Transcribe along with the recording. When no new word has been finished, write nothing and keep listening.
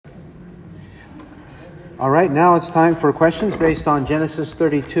All right, now it's time for questions based on Genesis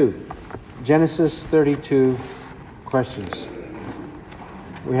 32. Genesis 32 questions.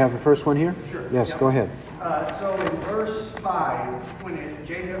 We have the first one here? Sure. Yes, Yep. Go ahead. So in verse 5, when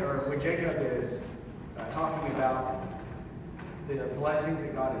Jacob is talking about the blessings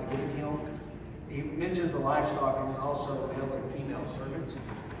that God has given him, he mentions the livestock and also male and female servants.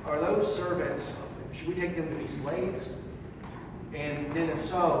 Are those servants, should we take them to be slaves? And then if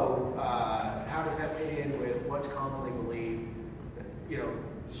so, how does that fit in with what's commonly believed,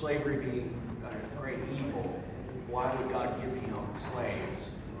 slavery being a great evil? Why would God give him slaves?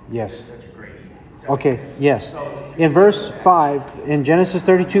 Yes. It's such a great evil. Okay, yes. In verse 5, in Genesis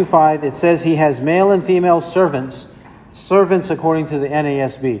 32:5, it says he has male and female servants according to the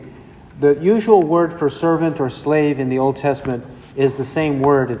NASB. The usual word for servant or slave in the Old Testament is the same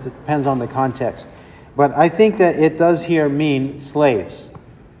word. It depends on the context. But I think that it does here mean slaves,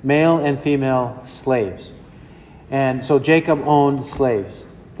 male and female slaves. And so Jacob owned slaves.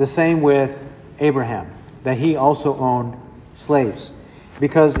 The same with Abraham, that he also owned slaves.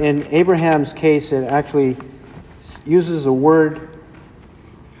 Because in Abraham's case, it actually uses a word.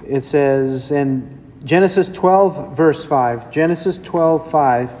 It says in Genesis 12, verse 5, Genesis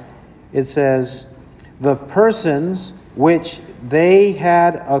 12:5, it says, the persons which they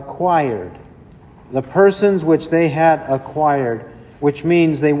had acquired. The persons which they had acquired, which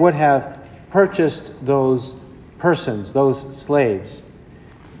means they would have purchased those persons, those slaves.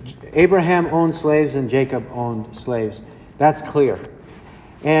 Abraham owned slaves and Jacob owned slaves. That's clear.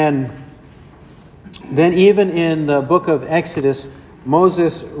 And then even in the book of Exodus,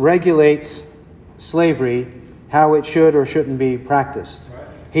 Moses regulates slavery, how it should or shouldn't be practiced.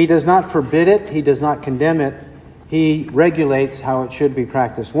 He does not forbid it. He does not condemn it. He regulates how it should be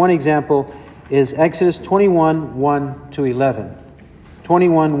practiced. One example is Exodus 21, 1 to 11.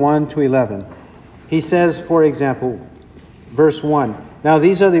 21, 1 to 11. He says, for example, verse 1, now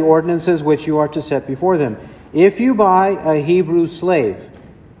these are the ordinances which you are to set before them. If you buy a Hebrew slave,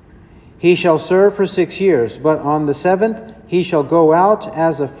 he shall serve for 6 years, but on the 7th he shall go out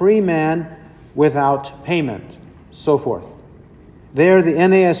as a free man without payment. So forth. There the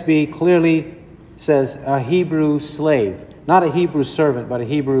NASB clearly says a Hebrew slave. Not a Hebrew servant, but a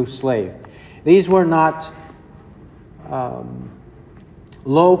Hebrew slave. These were not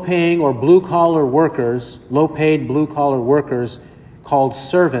low-paying or blue-collar workers, low-paid blue-collar workers called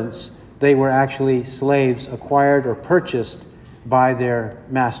servants. They were actually slaves acquired or purchased by their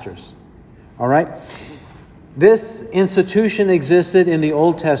masters. All right? This institution existed in the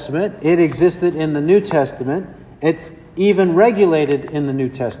Old Testament. It existed in the New Testament. It's even regulated in the New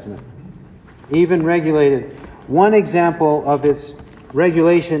Testament. Even regulated. One example of its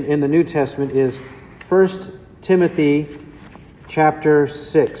regulation in the New Testament is 1 Timothy chapter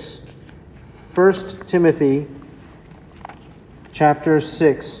 6. 1 Timothy chapter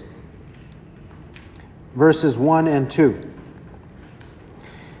 6, verses 1 and 2.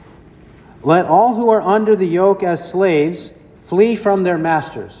 Let all who are under the yoke as slaves flee from their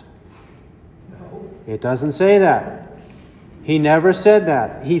masters. It doesn't say that. He never said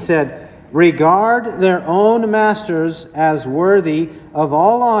that. He said, regard their own masters as worthy of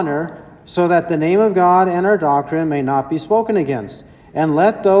all honor, so that the name of God and our doctrine may not be spoken against. And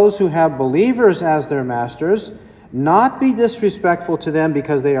let those who have believers as their masters not be disrespectful to them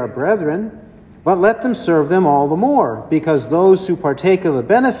because they are brethren, but let them serve them all the more, because those who partake of the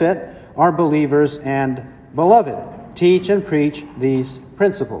benefit are believers and beloved. Teach and preach these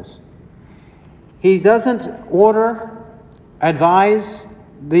principles. He doesn't advise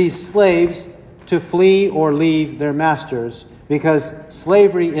these slaves to flee or leave their masters, because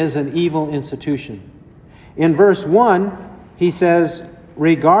slavery is an evil institution. In verse 1, he says,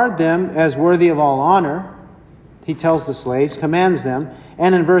 regard them as worthy of all honor. He tells the slaves, commands them.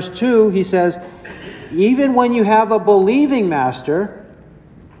 And in verse 2, he says, even when you have a believing master,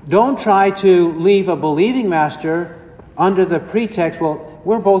 don't try to leave a believing master under the pretext, well,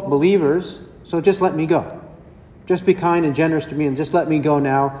 we're both believers, so just let me go. Just be kind and generous to me and just let me go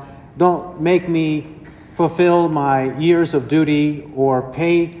now. Don't make me fulfill my years of duty or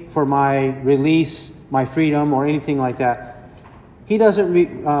pay for my release, my freedom, or anything like that. He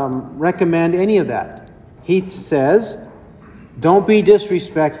doesn't recommend any of that. He says, don't be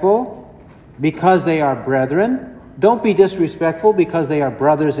disrespectful because they are brethren. Don't be disrespectful because they are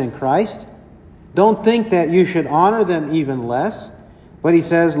brothers in Christ. Don't think that you should honor them even less. But he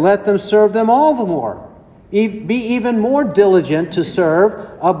says, let them serve them all the more. Be even more diligent to serve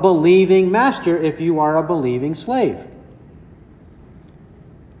a believing master if you are a believing slave.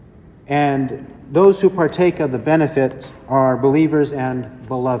 And those who partake of the benefits are believers and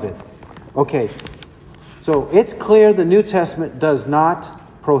beloved. Okay. So it's clear the New Testament does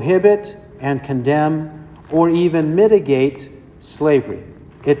not prohibit and condemn or even mitigate slavery.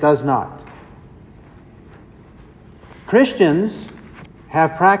 It does not. Christians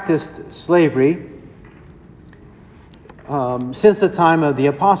have practiced slavery since the time of the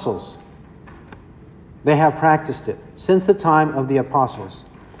apostles. They have practiced it since the time of the apostles.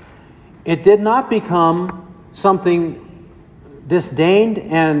 It did not become something disdained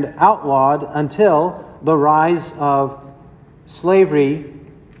and outlawed until the rise of slavery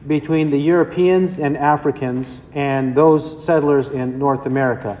between the Europeans and Africans and those settlers in North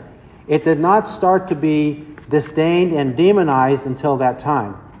America. It did not start to be disdained and demonized until that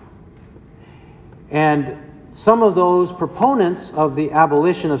time. And some of those proponents of the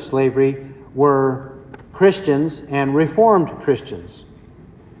abolition of slavery were Christians and Reformed Christians,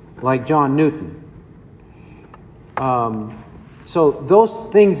 like John Newton. So those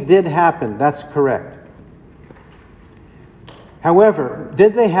things did happen, that's correct. However,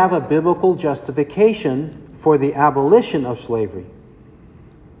 did they have a biblical justification for the abolition of slavery?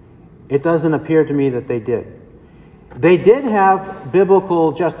 It doesn't appear to me that they did. They did have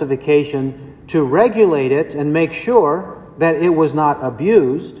biblical justification to regulate it and make sure that it was not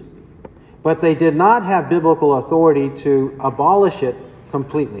abused, but they did not have biblical authority to abolish it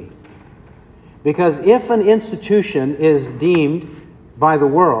completely. Because if an institution is deemed by the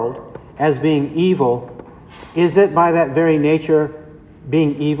world as being evil, is it by that very nature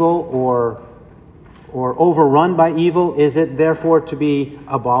being evil or overrun by evil? Is it therefore to be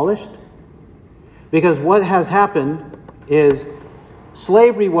abolished? Because what has happened is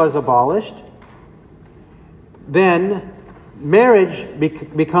slavery was abolished, then marriage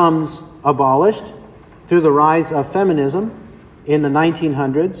becomes abolished through the rise of feminism in the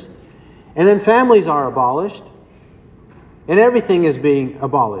 1900s, and then families are abolished, and everything is being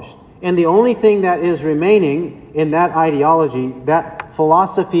abolished. And the only thing that is remaining in that ideology, that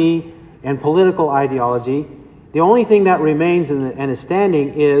philosophy and political ideology, the only thing that remains and is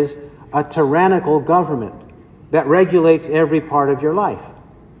standing is a tyrannical government that regulates every part of your life.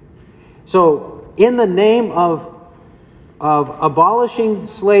 So, in the name of abolishing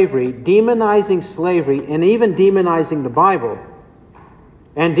slavery, demonizing slavery, and even demonizing the Bible,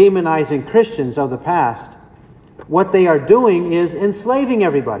 and demonizing Christians of the past, what they are doing is enslaving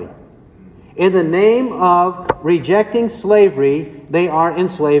everybody. In the name of rejecting slavery, they are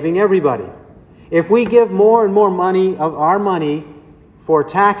enslaving everybody. If we give more and more money of our money for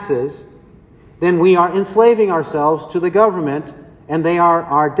taxes, then we are enslaving ourselves to the government, and they are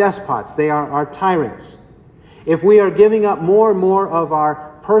our despots. They are our tyrants. If we are giving up more and more of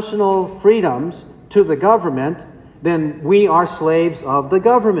our personal freedoms to the government, then we are slaves of the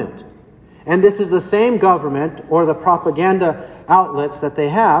government. And this is the same government or the propaganda outlets that they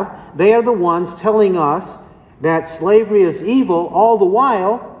have. They are the ones telling us that slavery is evil, all the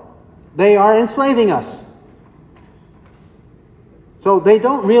while they are enslaving us. So they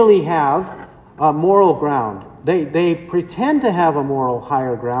don't really have a moral ground. They pretend to have a moral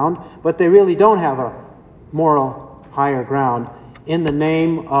higher ground, but they really don't have a moral higher ground in the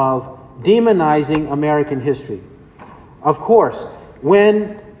name of demonizing American history. Of course,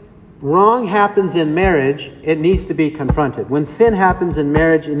 when wrong happens in marriage, it needs to be confronted. When sin happens in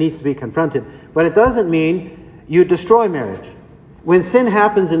marriage, it needs to be confronted. But it doesn't mean you destroy marriage. When sin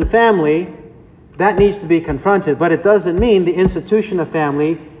happens in family, that needs to be confronted. But it doesn't mean the institution of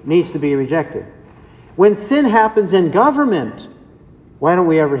family needs to be rejected. When sin happens in government, why don't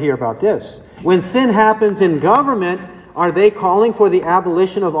we ever hear about this? When sin happens in government, are they calling for the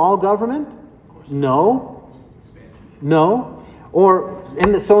abolition of all government? No.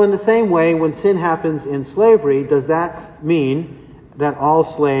 So in the same way, when sin happens in slavery, does that mean that all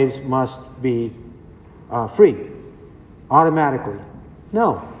slaves must be free automatically?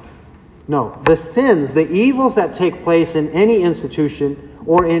 No. The sins, the evils that take place in any institution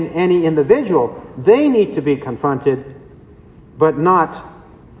or in any individual, they need to be confronted, but not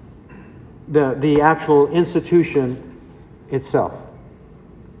the actual institution itself,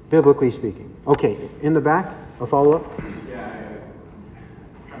 biblically speaking. Okay, in the back, a follow-up? Yeah,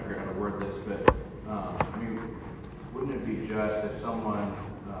 I'm trying to figure out how to word this, but wouldn't it be just if someone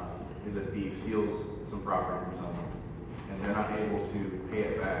is a thief, steals some property from someone, and they're not able to pay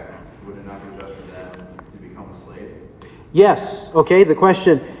it back, would it not be just for them to become a slave? Yes. Okay, the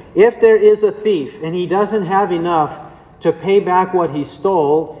question, if there is a thief and he doesn't have enough to pay back what he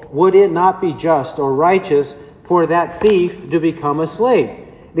stole, would it not be just or righteous for that thief to become a slave?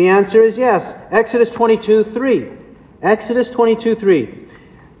 The answer is yes. Exodus 22:3. Exodus 22:3.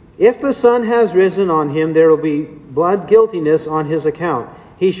 If the sun has risen on him, there will be blood guiltiness on his account.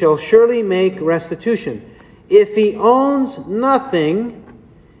 he shall surely make restitution. If he owns nothing,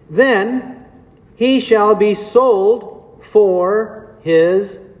 then he shall be sold for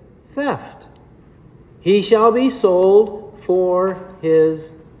his theft. He shall be sold for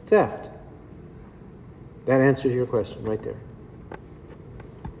his theft. That answers your question right there.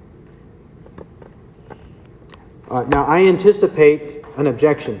 Now, I anticipate an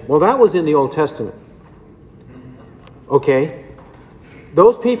objection. Well, that was in the Old Testament. Okay.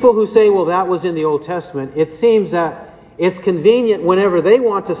 Those people who say, well, that was in the Old Testament, it seems that it's convenient whenever they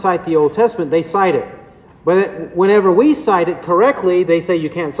want to cite the Old Testament, they cite it. But whenever we cite it correctly, they say you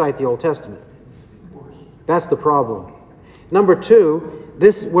can't cite the Old Testament. That's the problem. Number two,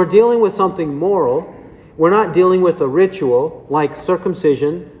 we're dealing with something moral. We're not dealing with a ritual like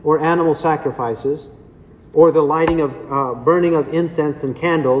circumcision or animal sacrifices or the lighting of burning of incense and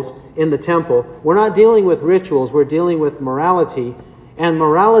candles in the temple. We're not dealing with rituals. We're dealing with morality, and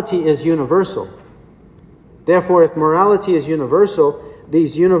morality is universal. Therefore, if morality is universal,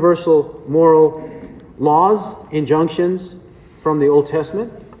 these universal moral laws, injunctions from the Old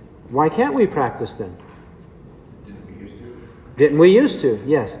Testament, why can't we practice them? Didn't we used to? Didn't we used to?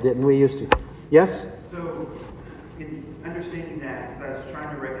 Yes, didn't we used to? Yes? So, in understanding that, because I was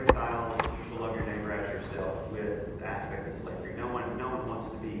trying to reconcile you shall love your neighbor as yourself with the aspect of slavery. No one wants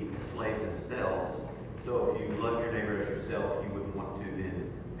to be a slave themselves. So if you love your neighbor as yourself, you wouldn't want to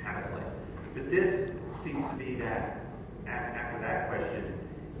then have a slave. But this seems to be that, after that question,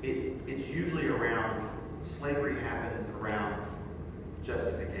 it's usually around, slavery happens around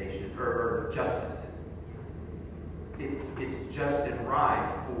justification, or justice. It's just and right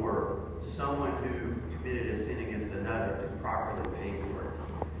for someone who committed a sin against another to properly pay for it.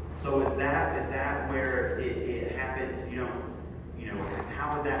 So is that where it happens? How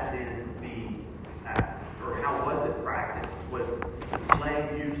would that then be, or how was it practiced? Was a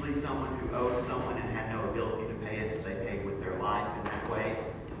slave usually someone who owed someone and had no ability to pay it, so they paid with their life in that way?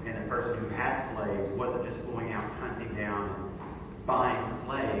 And the person who had slaves wasn't just going out hunting down and buying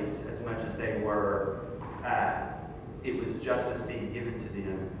slaves as much as they were. It was justice being given to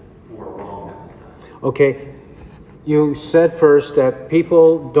them for wrong that was done. Okay. You said first that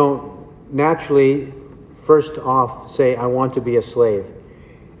people don't naturally first off say, I want to be a slave.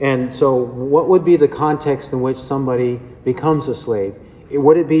 And so what would be the context in which somebody becomes a slave?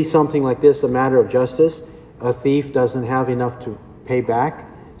 Would it be something like this, a matter of justice? A thief doesn't have enough to pay back,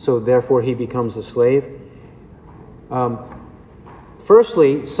 so therefore he becomes a slave?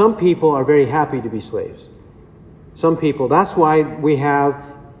 Firstly, some people are very happy to be slaves. Some people, that's why we have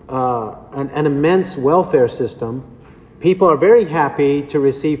an immense welfare system. People are very happy to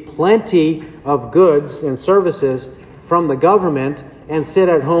receive plenty of goods and services from the government and sit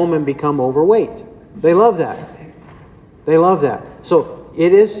at home and become overweight. They love that. They love that. So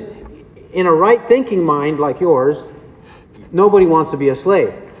it is, in a right thinking mind like yours, nobody wants to be a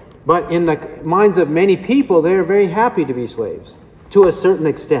slave. But in the minds of many people, they're very happy to be slaves to a certain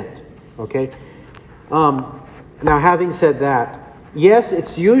extent. Okay? Now, having said that, yes,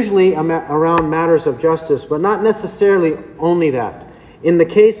 it's usually around matters of justice, but not necessarily only that. In the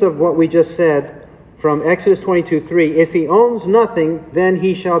case of what we just said from Exodus 22:3, if he owns nothing, then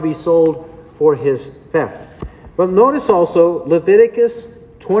he shall be sold for his theft. But notice also Leviticus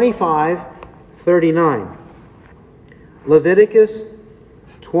 25:39. Leviticus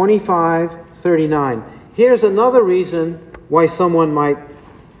 25:39. Here's another reason why someone might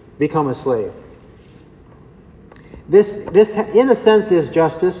become a slave. This, in a sense, is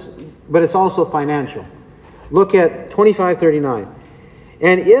justice, but it's also financial. Look at 25:39.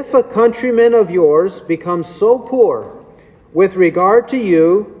 And if a countryman of yours becomes so poor with regard to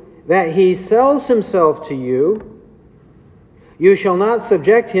you that he sells himself to you, you shall not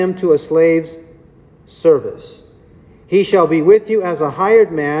subject him to a slave's service. He shall be with you as a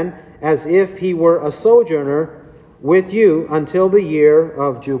hired man, as if he were a sojourner with you until the year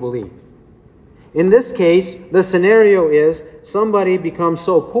of Jubilee. In this case, the scenario is somebody becomes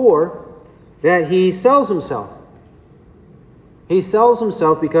so poor that he sells himself. He sells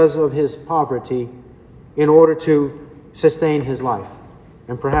himself because of his poverty in order to sustain his life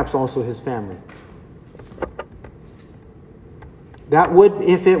and perhaps also his family. That would,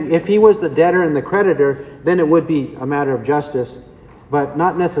 if he was the debtor and the creditor, then it would be a matter of justice, but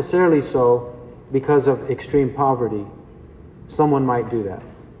not necessarily so because of extreme poverty. Someone might do that.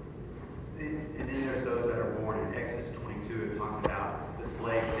 And then there's those that are born in Exodus 22 and talk about the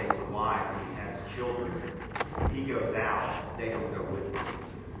slave takes a wife and he has children. When he goes out, they don't go with him.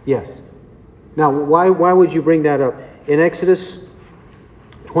 Yes. Now, why would you bring that up? In Exodus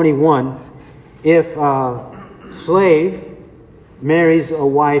 21, if a slave marries a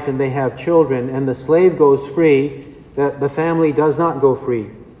wife and they have children and the slave goes free, the family does not go free.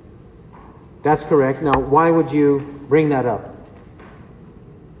 That's correct. Now, why would you bring that up?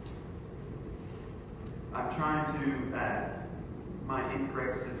 I'm trying to, my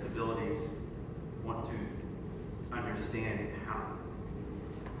incorrect sensibilities want to understand how,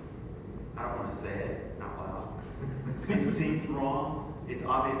 I don't want to say it out loud. It seems wrong. It's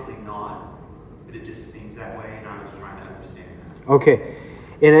obviously not, but it just seems that way, and I was trying to understand that. Okay.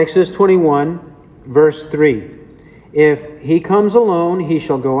 In Exodus 21, verse 3, if he comes alone, he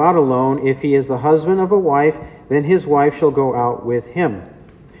shall go out alone. If he is the husband of a wife, then his wife shall go out with him.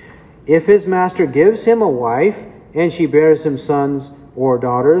 If his master gives him a wife, and she bears him sons or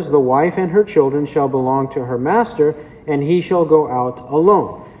daughters, the wife and her children shall belong to her master, and he shall go out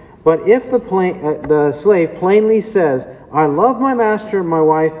alone. But if the slave plainly says, I love my master, my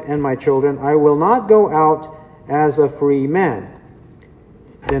wife, and my children, I will not go out as a free man,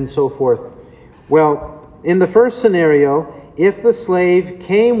 and so forth. Well, in the first scenario, if the slave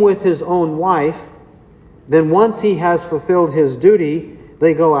came with his own wife, then once he has fulfilled his duty,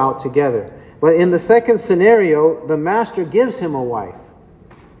 they go out together. But in the second scenario, the master gives him a wife.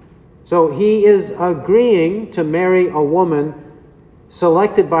 So he is agreeing to marry a woman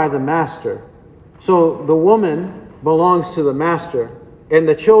selected by the master. So the woman belongs to the master, and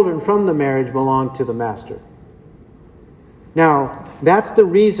the children from the marriage belong to the master. Now, that's the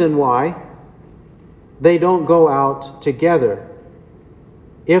reason why they don't go out together.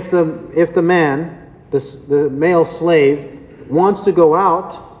 If the man, the male slave, wants to go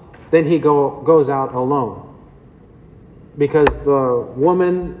out, then he goes out alone. Because the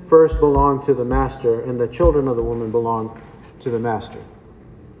woman first belonged to the master, and the children of the woman belong to the master.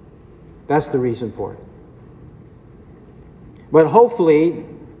 That's the reason for it. But hopefully,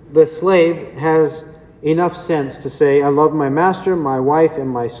 the slave has enough sense to say, I love my master, my wife, and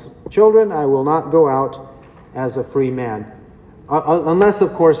my children. I will not go out as a free man. Unless,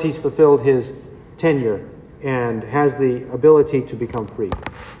 of course, he's fulfilled his tenure and has the ability to become free.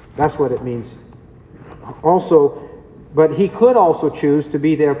 That's what it means. Also, but he could also choose to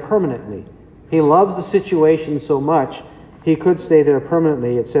be there permanently. He loves the situation so much, he could stay there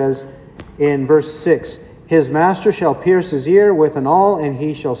permanently. It says in verse 6, his master shall pierce his ear with an awl, and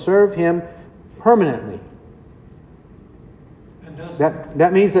he shall serve him permanently.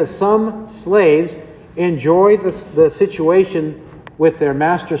 That means that some slaves enjoy the situation with their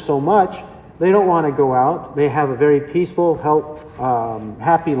master so much, they don't want to go out. They have a very peaceful,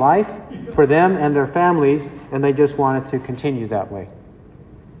 happy life for them and their families, and they just want it to continue that way.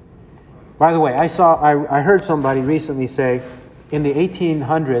 By the way, I heard somebody recently say, in the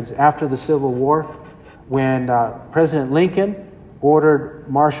 1800s, after the Civil War, when President Lincoln ordered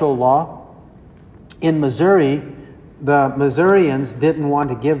martial law, in Missouri, the Missourians didn't want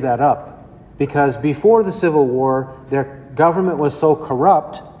to give that up, because before the Civil War, their government was so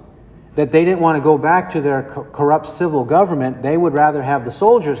corrupt that they didn't want to go back to their corrupt civil government. They would rather have the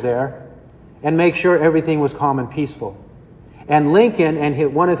soldiers there and make sure everything was calm and peaceful. And Lincoln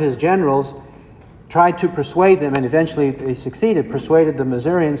and one of his generals tried to persuade them, and eventually they succeeded, persuaded the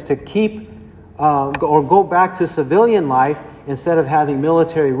Missourians to keep or go back to civilian life instead of having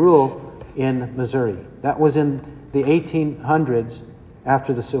military rule in Missouri. That was in the 1800s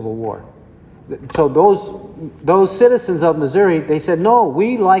after the Civil War. So those citizens of Missouri, they said, no,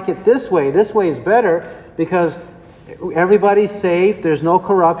 we like it this way. This way is better because everybody's safe. There's no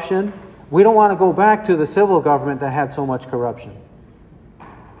corruption. We don't want to go back to the civil government that had so much corruption.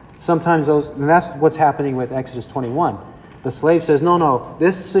 Sometimes and that's what's happening with Exodus 21. The slave says, no,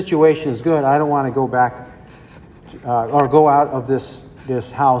 this situation is good. I don't want to go back or go out of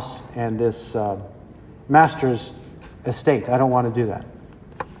this house and this master's estate. I don't want to do that.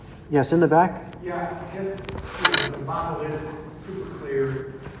 Yes, in the back? Yeah, I guess the Bible is super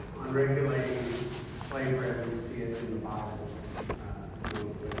clear on regulating slavery as we see it in the Bible.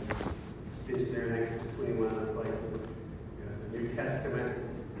 It's mentioned there in Exodus 21 other places. The New Testament,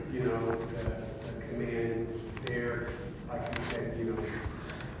 the commands there, like you said,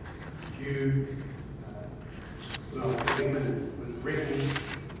 Jude, Philemon was written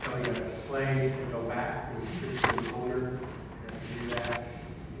telling a slave to go back to his Christian owner to do that.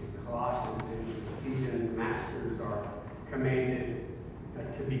 Colossians and Ephesians, masters are commanded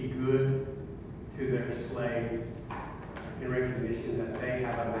to be good to their slaves in recognition that they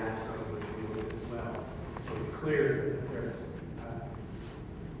have a master over them as well. So it's clear that they're.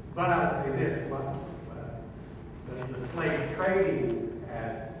 But I would say this: the slave trading,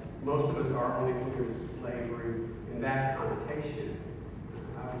 as most of us are only familiar with slavery in that connotation,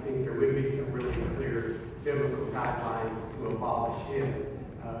 I would think there would be some really clear biblical guidelines to abolish him.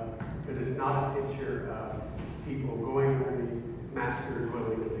 Because it's not a picture of people going underneath masters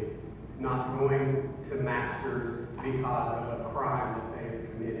willingly, not going to masters because of a crime that they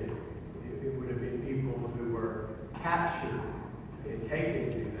had committed. It would have been people who were captured and taken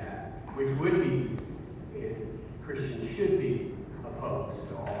to do that, which would be, and Christians should be opposed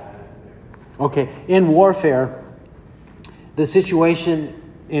to all that is there. Okay, in warfare, the situation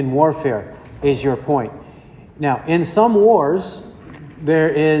in warfare is your point. Now, in some wars, there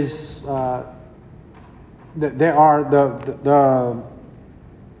is there are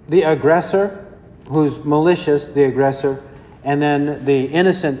the aggressor, who's malicious, the aggressor, and then the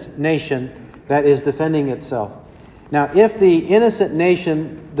innocent nation that is defending itself. Now, if the innocent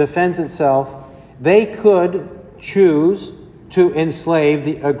nation defends itself, they could choose to enslave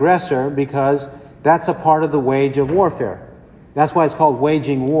the aggressor because that's a part of the wage of warfare. That's why it's called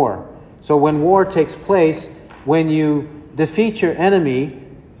waging war. So when war takes place, when you defeat your enemy,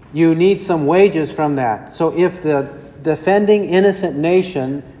 you need some wages from that. So if the defending innocent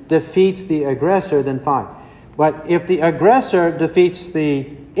nation defeats the aggressor, then fine. But if the aggressor defeats the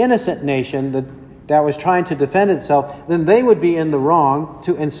innocent nation that was trying to defend itself, then they would be in the wrong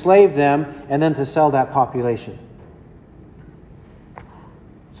to enslave them and then to sell that population.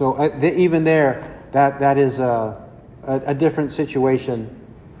 So even there, that is a different situation.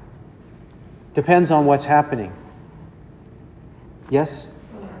 Depends on what's happening. Yes?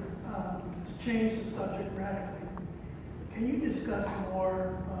 To change the subject radically, can you discuss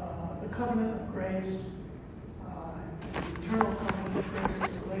more the covenant of grace, the eternal covenant of grace as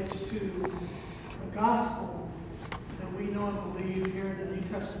it relates to the gospel that we know and believe here in the New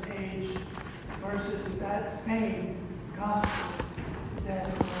Testament age versus that same gospel that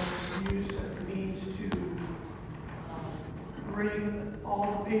was used as a means to bring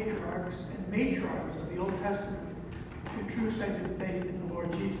all the patriarchs and matriarchs of the Old Testament to true saving faith in the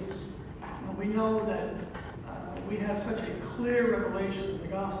Lord Jesus. And we know that we have such a clear revelation of the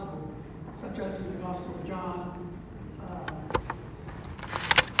gospel, such as in the Gospel of John,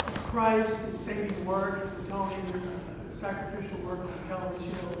 of Christ, his saving work, his atoning, sacrificial work on Calvary's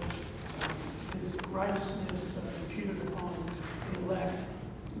Hill, his righteousness imputed upon the elect.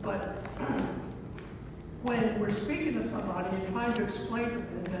 But when we're speaking to somebody and trying to explain to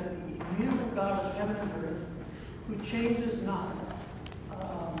them that the immutable God of heaven and earth, who changes not,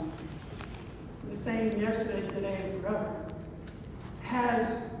 the same yesterday, today, and forever,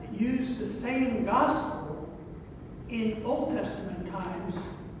 has used the same gospel in Old Testament times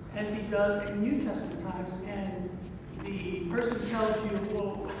as he does in New Testament times. And the person tells you,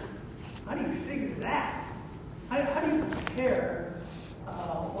 well, how do you figure that? How do you compare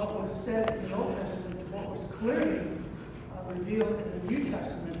what was said in the Old Testament to what was clearly revealed in the New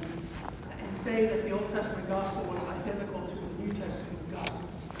Testament and say that the Old Testament gospel was identical to the New Testament gospel?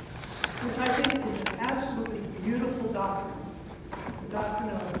 Which I think is an absolutely beautiful doctrine, the doctrine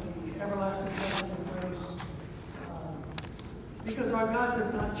of the everlasting covenant of grace, because our God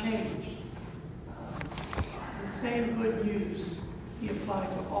does not change. The same good news he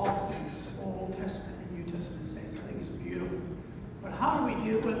applied to all saints, Old Testament and New Testament saints. I think it's beautiful. But how do we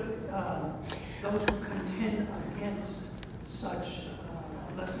deal with those who contend against such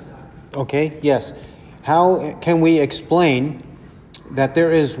lesser doctrine? Okay, yes. How can we explain that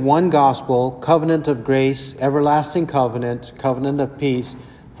there is one gospel, covenant of grace, everlasting covenant, covenant of peace,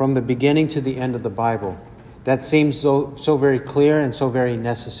 from the beginning to the end of the Bible? That seems so very clear and so very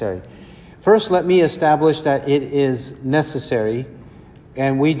necessary. First, let me establish that it is necessary,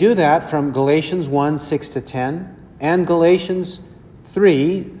 and we do that from Galatians 1, 6 to 10, and Galatians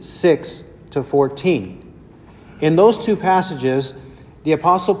 3, 6 to 14. In those two passages, the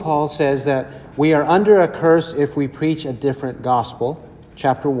Apostle Paul says that we are under a curse if we preach a different gospel,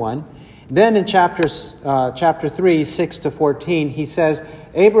 chapter 1. Then in chapter 3, 6 to 14, he says,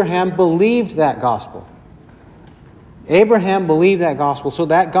 Abraham believed that gospel. Abraham believed that gospel. So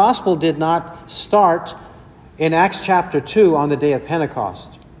that gospel did not start in Acts chapter 2 on the day of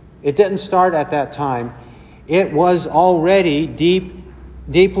Pentecost. It didn't start at that time. It was already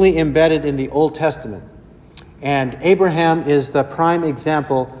deeply embedded in the Old Testament. And Abraham is the prime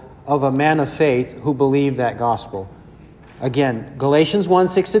example of a man of faith who believed that gospel. Again, Galatians 1,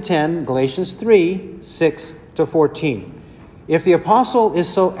 6 to 10, Galatians 3, 6 to 14. If the apostle is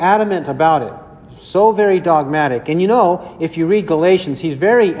so adamant about it, so very dogmatic, and you know, if you read Galatians, he's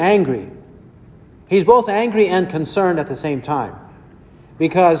very angry. He's both angry and concerned at the same time,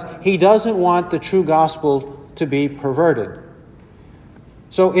 because he doesn't want the true gospel to be perverted.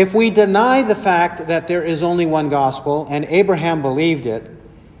 So if we deny the fact that there is only one gospel, and Abraham believed it,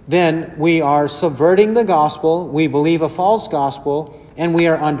 then we are subverting the gospel, we believe a false gospel, and we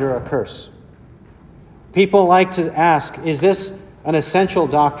are under a curse. People like to ask, is this an essential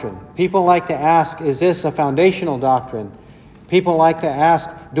doctrine? People like to ask, is this a foundational doctrine? People like to ask,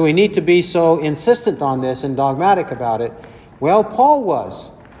 do we need to be so insistent on this and dogmatic about it? Well, Paul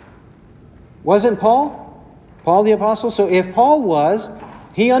was. Wasn't Paul? Paul the Apostle? So if Paul was,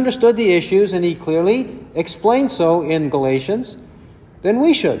 he understood the issues and he clearly explained so in Galatians, then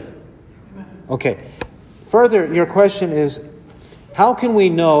we should. Okay. Further, your question is, how can we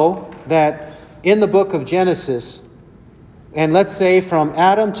know that in the book of Genesis, and let's say from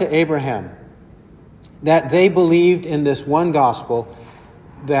Adam to Abraham, that they believed in this one gospel,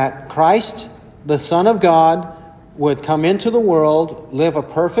 that Christ, the Son of God, would come into the world, live a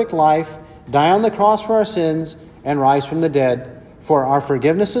perfect life, die on the cross for our sins, and rise from the dead for our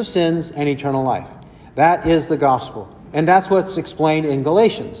forgiveness of sins and eternal life. That is the gospel. And that's what's explained in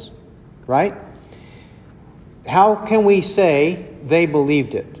Galatians, right? How can we say they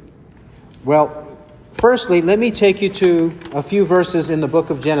believed it? Well, firstly, let me take you to a few verses in the book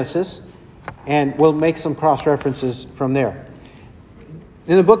of Genesis, and we'll make some cross-references from there.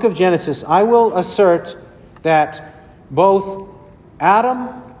 In the book of Genesis, I will assert that both Adam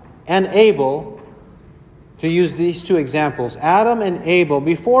and Abel, to use these two examples, Adam and Abel,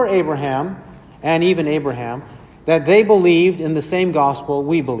 before Abraham, and even Abraham, that they believed in the same gospel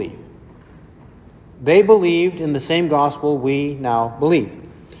we believe. They believed in the same gospel we now believe.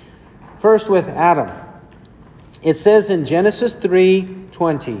 First with Adam. It says in Genesis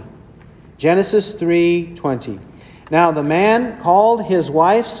 3:20. Genesis 3:20. Now the man called his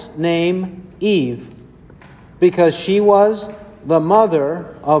wife's name Eve, because she was the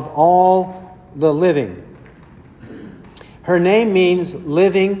mother of all the living. Her name means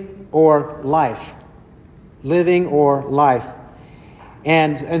living or life. Living or life.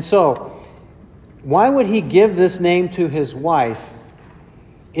 And so, why would he give this name to his wife?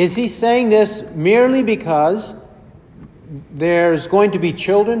 Is he saying this merely because there's going to be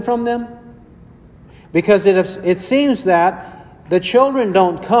children from them? Because it seems that the children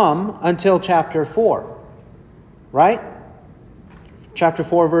don't come until chapter 4. Right? Chapter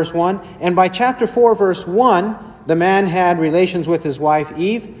 4, verse 1. And by chapter 4, verse 1, the man had relations with his wife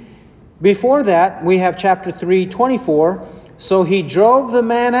Eve. Before that, we have chapter 3, 24. So he drove the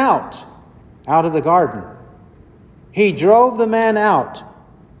man out of the garden. He drove the man out.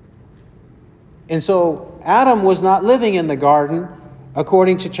 And so Adam was not living in the garden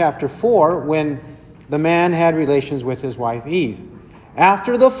according to chapter 4 when the man had relations with his wife Eve.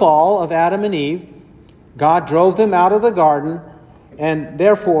 After the fall of Adam and Eve, God drove them out of the garden, and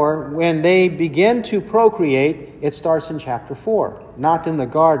therefore, when they begin to procreate, it starts in chapter 4. Not in the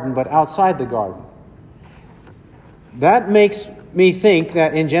garden, but outside the garden. That makes me think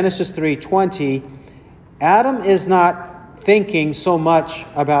that in Genesis 3:20, Adam is not thinking so much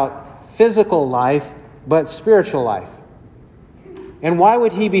about physical life, but spiritual life. And why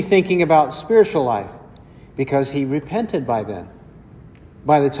would he be thinking about spiritual life? Because he repented by then.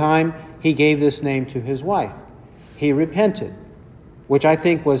 By the time he gave this name to his wife, he repented, which I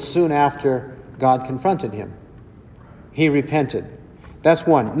think was soon after God confronted him. He repented. That's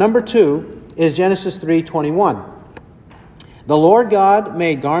one. Number two is Genesis 3:21. The Lord God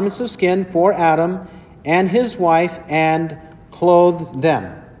made garments of skin for Adam and his wife and clothed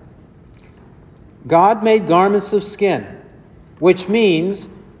them. God made garments of skin, which means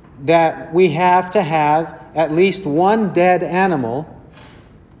that we have to have at least one dead animal.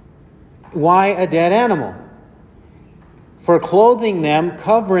 Why a dead animal? For clothing them,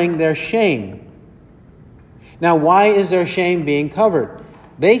 covering their shame. Now, why is their shame being covered?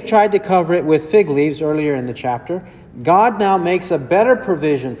 They tried to cover it with fig leaves earlier in the chapter. God now makes a better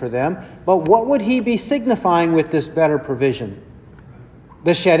provision for them. But what would he be signifying with this better provision?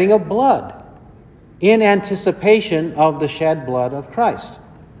 The shedding of blood, in anticipation of the shed blood of Christ.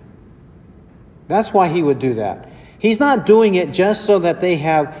 That's why he would do that. He's not doing it just so that they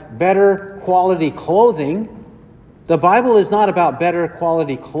have better quality clothing. The Bible is not about better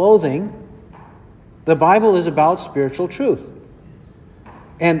quality clothing. The Bible is about spiritual truth.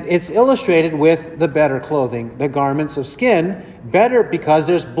 And it's illustrated with the better clothing, the garments of skin, better because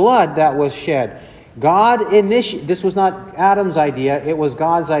there's blood that was shed. This was not Adam's idea, it was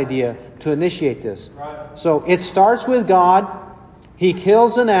God's idea to initiate this. Right. So it starts with God. He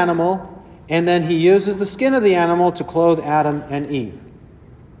kills an animal, and then he uses the skin of the animal to clothe Adam and Eve.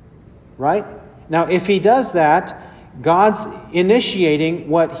 Right? Now, if he does that, God's initiating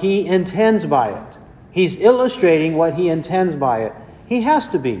what he intends by it. He's illustrating what he intends by it. He has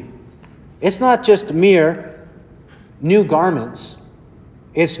to be. It's not just mere new garments.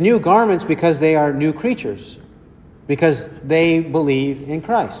 It's new garments because they are new creatures, because they believe in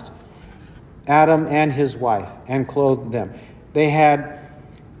Christ. Adam and his wife, and clothed them. They had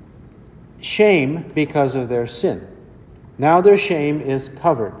shame because of their sin. Now their shame is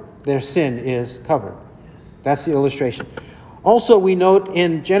covered. Their sin is covered. That's the illustration. Also, we note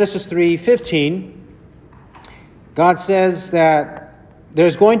in Genesis 3:15, God says that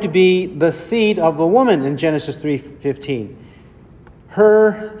there's going to be the seed of the woman in Genesis 3:15.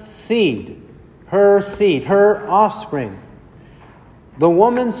 Her seed, her offspring. The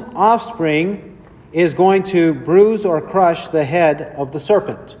woman's offspring is going to bruise or crush the head of the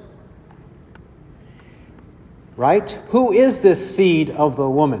serpent. Right? Who is this seed of the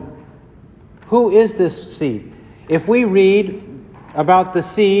woman? Who is this seed? If we read about the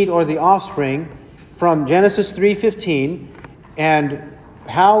seed or the offspring from Genesis 3:15 and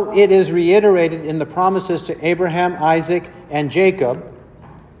how it is reiterated in the promises to Abraham, Isaac, and Jacob,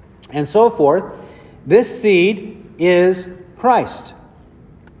 and so forth, this seed is Christ.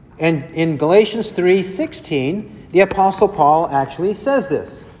 And in Galatians 3:16, the Apostle Paul actually says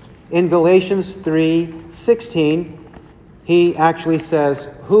this. In Galatians 3:16, he actually says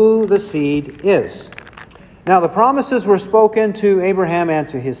who the seed is. Now, the promises were spoken to Abraham and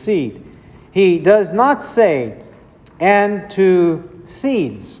to his seed. He does not say, and to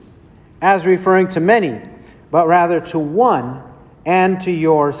seeds, as referring to many, but rather to one, and to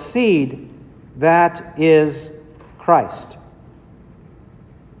your seed, that is Christ.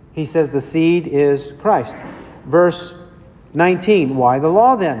 He says the seed is Christ. Verse 19, why the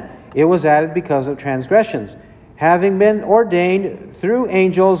law then? It was added because of transgressions, having been ordained through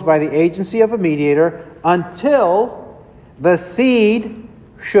angels by the agency of a mediator, until the seed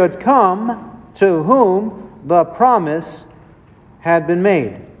should come to whom the promise had been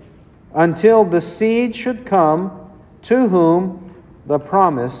made. Until the seed should come to whom the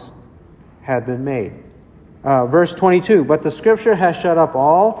promise had been made. Verse 22, but the Scripture has shut up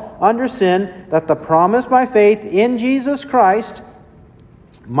all under sin, that the promise by faith in Jesus Christ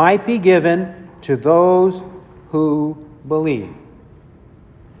might be given to those who believe.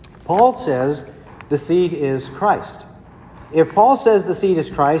 Paul says the seed is Christ. If Paul says the seed is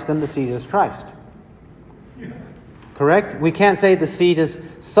Christ, then the seed is Christ. Correct? We can't say the seed is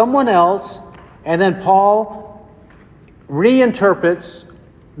someone else, and then Paul misinterprets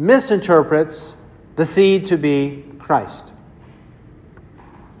the seed to be Christ.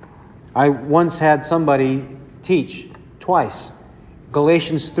 I once had somebody teach twice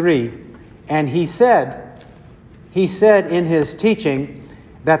Galatians 3, and he said in his teaching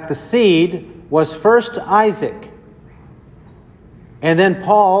that the seed was first Isaac, and then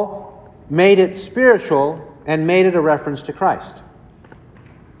Paul made it spiritual and made it a reference to Christ.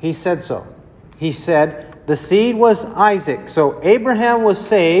 He said so. He said the seed was Isaac. So Abraham was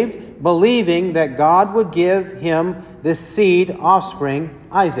saved believing that God would give him this seed offspring,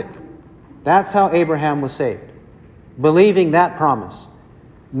 Isaac. That's how Abraham was saved. Believing that promise.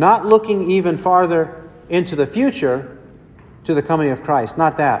 Not looking even farther into the future to the coming of Christ.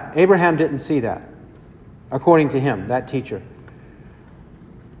 Not that. Abraham didn't see that, according to him, that teacher.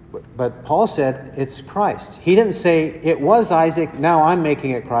 But Paul said it's Christ. He didn't say it was Isaac, now I'm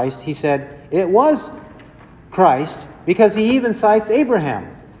making it Christ. He said it was Christ because he even cites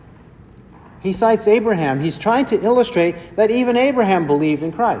Abraham. He cites Abraham. He's trying to illustrate that even Abraham believed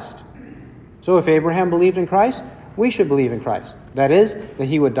in Christ. So if Abraham believed in Christ, we should believe in Christ. That is, that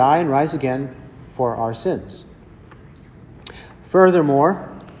he would die and rise again for our sins. Furthermore,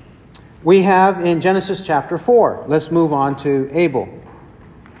 we have in Genesis chapter 4, let's move on to Abel.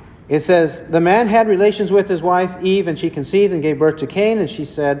 It says, the man had relations with his wife Eve, and she conceived and gave birth to Cain, and she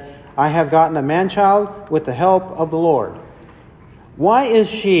said, I have gotten a man-child with the help of the Lord. Why is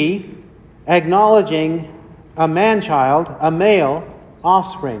she acknowledging a man-child, a male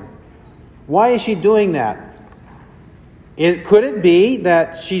offspring? Why is she doing that? Could it be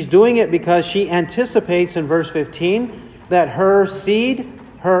that she's doing it because she anticipates in verse 15 that her seed,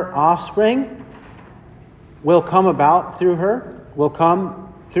 her offspring, will come about through her, will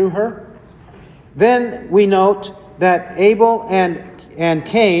come through her? Then we note that Abel and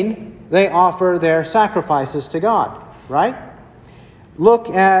Cain, they offer their sacrifices to God, right? Look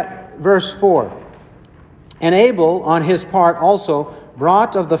at verse 4. And Abel, on his part also,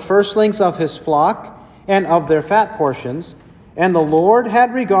 brought of the firstlings of his flock and of their fat portions, and the Lord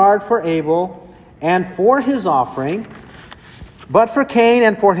had regard for Abel and for his offering, but for Cain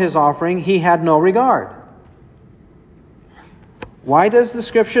and for his offering he had no regard. Why does the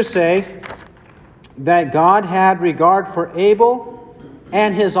Scripture say that God had regard for Abel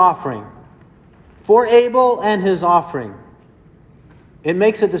and his offering? For Abel and his offering. It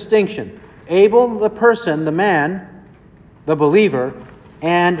makes a distinction. Abel, the person, the man, the believer,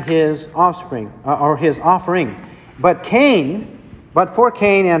 and his offspring, or his offering. But for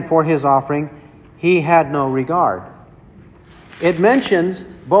Cain and for his offering, he had no regard. It mentions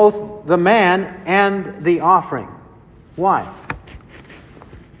both the man and the offering. Why?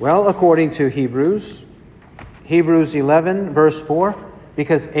 Well, according to Hebrews 11, verse 4,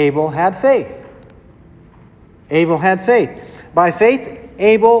 because Abel had faith. Abel had faith. By faith,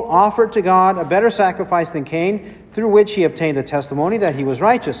 Abel offered to God a better sacrifice than Cain, through which he obtained a testimony that he was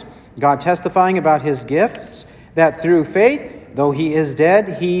righteous. God testifying about his gifts, that through faith, though he is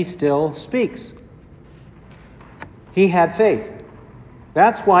dead, he still speaks. He had faith.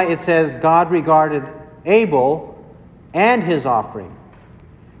 That's why it says God regarded Abel and his offering.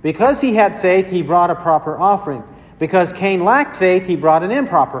 Because he had faith, he brought a proper offering. Because Cain lacked faith, he brought an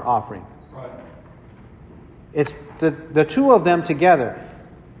improper offering. Right. It's the two of them together.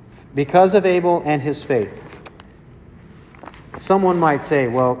 Because of Abel and his faith. Someone might say,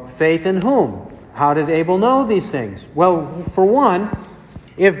 well, faith in whom? How did Abel know these things? Well, for one,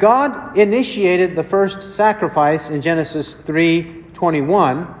 if God initiated the first sacrifice in Genesis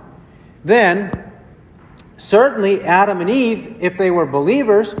 3:21, then certainly Adam and Eve, if they were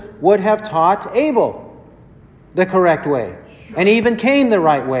believers, would have taught Abel the correct way, and even Cain the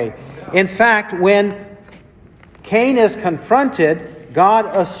right way. In fact, when Cain is confronted, God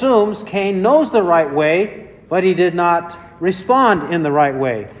assumes Cain knows the right way, but he did not respond in the right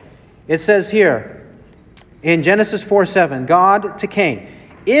way. It says here in Genesis 4:7, God to Cain,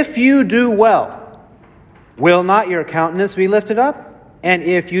 if you do well, will not your countenance be lifted up? And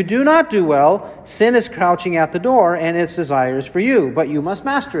if you do not do well, sin is crouching at the door, and its desires for you, but you must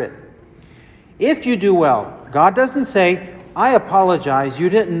master it. If you do well, God doesn't say, I apologize, you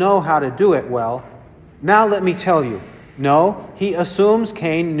didn't know how to do it well. Now let me tell you. No, he assumes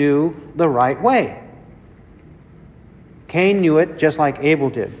Cain knew the right way. Cain knew it just like Abel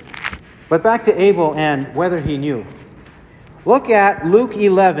did. But back to Abel and whether he knew. Look at Luke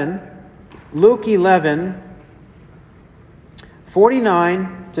 11,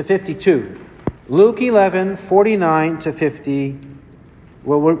 49 to 52. Luke 11, 49 to 50.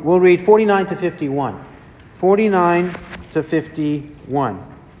 Well, we'll read 49 to 51. 49 to 51.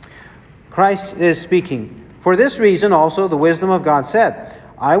 Christ is speaking. For this reason also the wisdom of God said,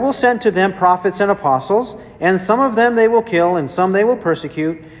 I will send to them prophets and apostles, and some of them they will kill, and some they will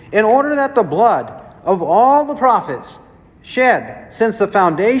persecute, in order that the blood of all the prophets shed since the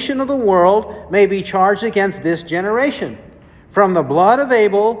foundation of the world may be charged against this generation, from the blood of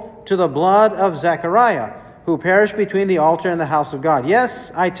Abel to the blood of Zechariah, who perished between the altar and the house of God.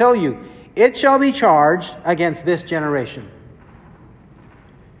 Yes, I tell you, it shall be charged against this generation.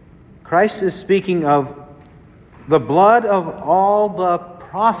 Christ is speaking of the blood of all the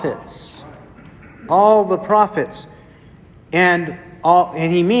prophets. All the prophets. And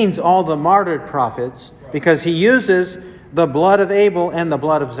he means all the martyred prophets, because he uses the blood of Abel and the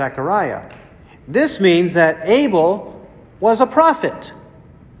blood of Zechariah. This means that Abel was a prophet.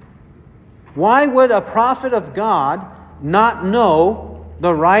 Why would a prophet of God not know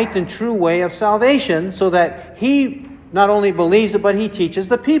the right and true way of salvation, so that he not only believes it, but he teaches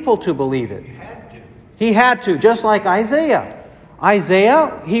the people to believe it? He had to, just like Isaiah.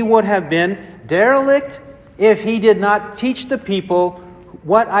 Isaiah, he would have been derelict if he did not teach the people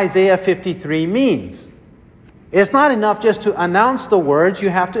what Isaiah 53 means. It's not enough just to announce the words, you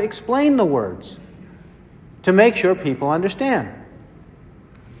have to explain the words to make sure people understand.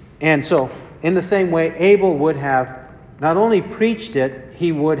 And so, in the same way, Abel would have not only preached it,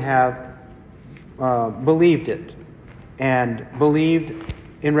 he would have believed it, and believed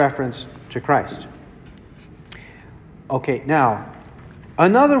in reference to Christ. Okay, now,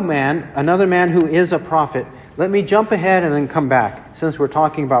 another man who is a prophet. Let me jump ahead and then come back, since we're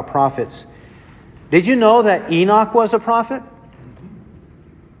talking about prophets. Did you know that Enoch was a prophet?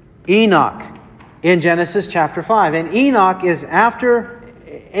 Enoch, in Genesis chapter 5. And Enoch is after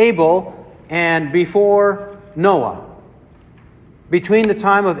Abel and before Noah. Between the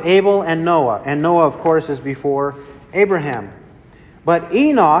time of Abel and Noah. And Noah, of course, is before Abraham. But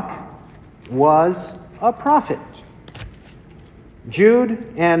Enoch was a prophet.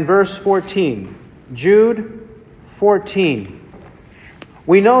 Jude and verse 14. Jude 14.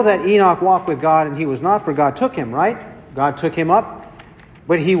 We know that Enoch walked with God and he was not, for God took him, right? God took him up,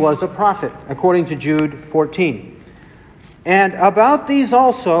 but he was a prophet, according to Jude 14. And about these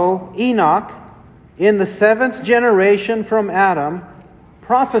also, Enoch, in the 7th generation from Adam,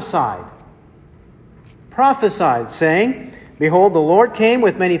 prophesied, saying, Behold, the Lord came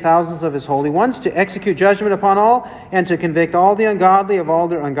with many thousands of his holy ones to execute judgment upon all and to convict all the ungodly of all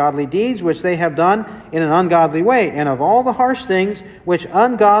their ungodly deeds which they have done in an ungodly way, and of all the harsh things which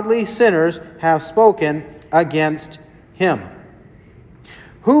ungodly sinners have spoken against him.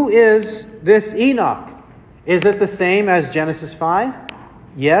 Who is this Enoch? Is it the same as Genesis 5?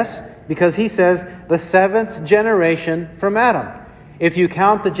 Yes, because he says the seventh generation from Adam. If you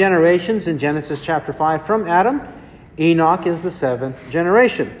count the generations in Genesis chapter 5 from Adam, Enoch is the seventh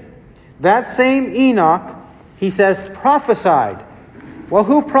generation. That same Enoch, he says, prophesied. Well,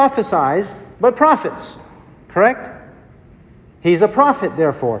 who prophesies but prophets? Correct? He's a prophet,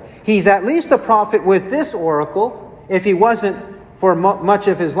 therefore. He's at least a prophet with this oracle. If he wasn't for much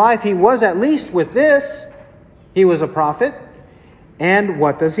of his life, he was at least with this. He was a prophet. And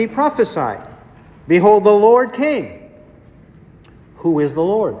what does he prophesy? Behold, the Lord came. Who is the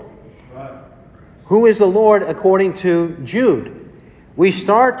Lord? Who is the Lord according to Jude? We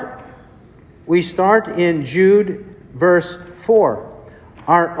start in Jude verse 4.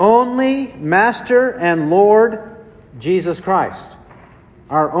 Our only Master and Lord, Jesus Christ.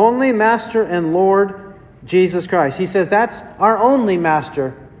 Our only Master and Lord, Jesus Christ. He says that's our only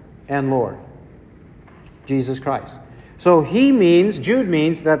Master and Lord, Jesus Christ. So Jude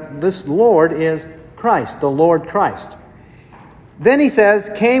means that this Lord is Christ, the Lord Christ. Then he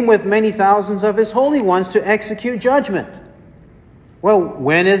says, came with many thousands of his holy ones to execute judgment. Well,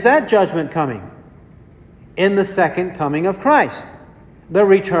 when is that judgment coming? In the second coming of Christ, the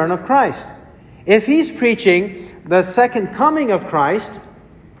return of Christ. If he's preaching the second coming of Christ,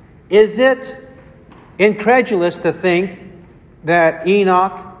 is it incredulous to think that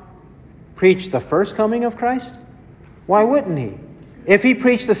Enoch preached the first coming of Christ? Why wouldn't he? If he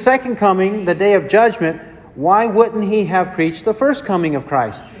preached the second coming, the day of judgment, why wouldn't he have preached the first coming of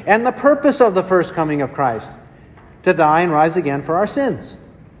Christ? And the purpose of the first coming of Christ? To die and rise again for our sins.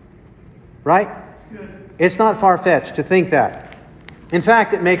 Right? It's not far-fetched to think that. In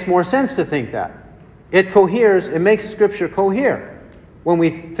fact, it makes more sense to think that. It coheres, it makes Scripture cohere when we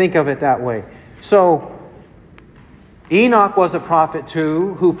think of it that way. So, Enoch was a prophet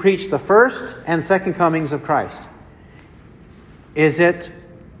too, who preached the first and second comings of Christ. Is it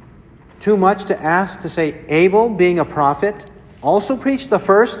too much to ask to say Abel, being a prophet, also preached the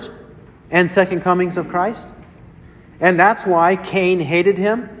first and second comings of Christ? And that's why Cain hated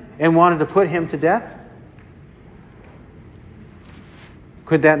him and wanted to put him to death?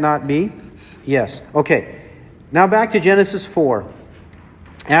 Could that not be? Yes. Okay. Now back to Genesis 4.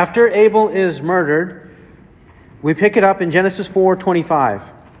 After Abel is murdered, we pick it up in Genesis 4:25.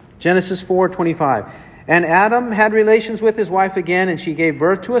 Genesis 4:25. And Adam had relations with his wife again, and she gave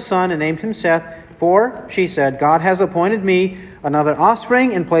birth to a son and named him Seth. For, she said, God has appointed me another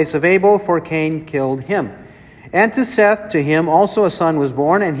offspring in place of Abel, for Cain killed him. And to Seth, to him also a son was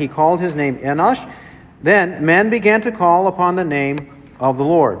born, and he called his name Enosh. Then men began to call upon the name of the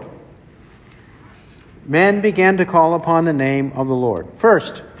Lord. Men began to call upon the name of the Lord.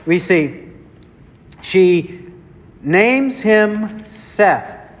 First, we see she names him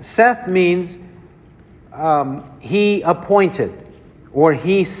Seth. Seth means he appointed, or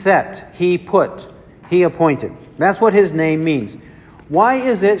he set, he put, he appointed. That's what his name means. Why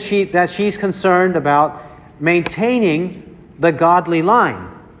is it that she's concerned about maintaining the godly line?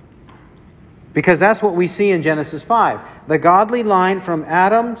 Because that's what we see in Genesis 5. The godly line from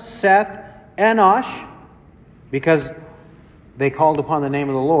Adam, Seth, Enosh, because they called upon the name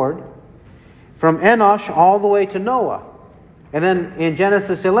of the Lord. From Enosh all the way to Noah. And then in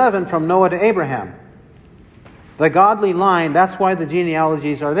Genesis 11, from Noah to Abraham. The godly line, that's why the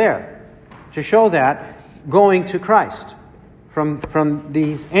genealogies are there. To show that going to Christ. From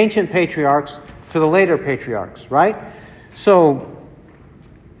these ancient patriarchs to the later patriarchs, right? So,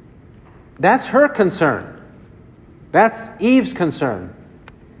 that's her concern. That's Eve's concern.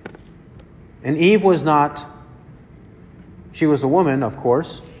 And Eve was not, she was a woman, of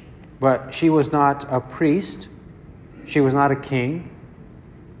course, but she was not a priest. She was not a king.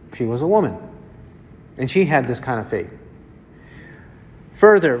 She was a woman. And she had this kind of faith.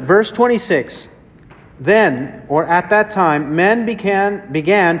 Further, verse 26. Then, or at that time, men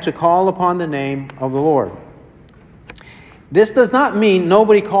began to call upon the name of the Lord. This does not mean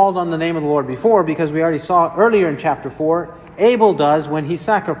nobody called on the name of the Lord before, because we already saw earlier in chapter 4, Abel does when he's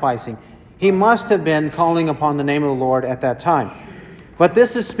sacrificing. He must have been calling upon the name of the Lord at that time. But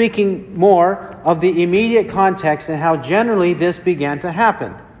this is speaking more of the immediate context and how generally this began to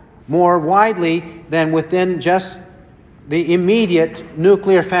happen. More widely than within just the immediate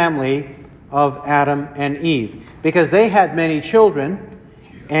nuclear family of Adam and Eve. Because they had many children,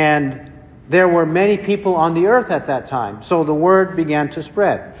 and There were many people on the earth at that time, so the word began to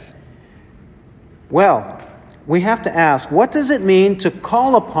spread. Well, we have to ask, what does it mean to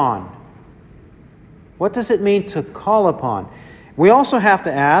call upon? What does it mean to call upon? We also have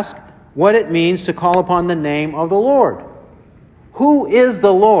to ask what it means to call upon the name of the Lord. Who is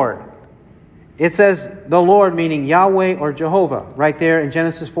the Lord? It says the Lord meaning Yahweh or Jehovah, right there in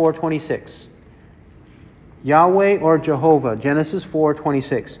Genesis 4:26. Yahweh or Jehovah, Genesis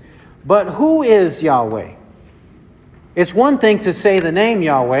 4:26. But who is Yahweh? It's one thing to say the name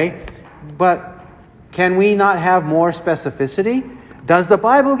Yahweh, but can we not have more specificity? Does the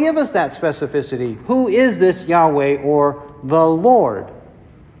Bible give us that specificity? Who is this Yahweh or the Lord?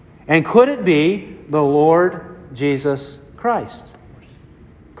 And could it be the Lord Jesus Christ?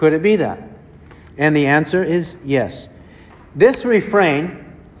 Could it be that? And the answer is yes. This refrain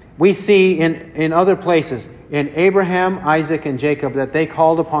we see in other places. In Abraham, Isaac, and Jacob, that they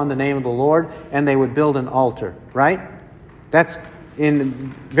called upon the name of the Lord and they would build an altar, right? That's in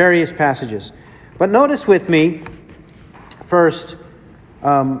various passages. But notice with me, first,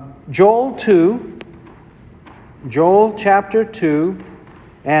 Joel chapter 2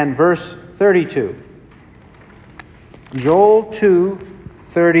 and verse 32. Joel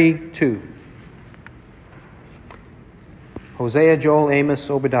 2:32. Hosea, Joel, Amos,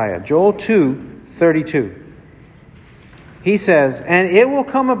 Obadiah. Joel 2:32. He says, "And it will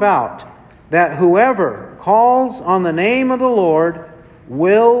come about that whoever calls on the name of the Lord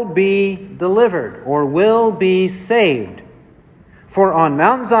will be delivered," or will be saved. "For on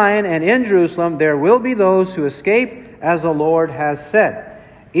Mount Zion and in Jerusalem there will be those who escape, as the Lord has said,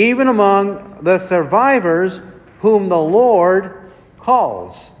 even among the survivors whom the Lord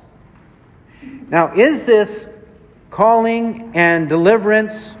calls." Now, is this calling and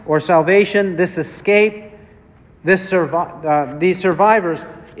deliverance or salvation, this escape, these survivors,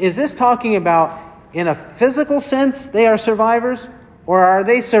 is this talking about in a physical sense they are survivors? Or are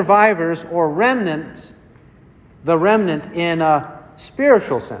they survivors or remnants, the remnant in a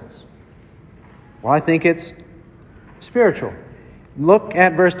spiritual sense? Well, I think it's spiritual. Look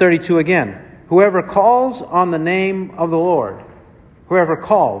at verse 32 again. Whoever calls on the name of the Lord. Whoever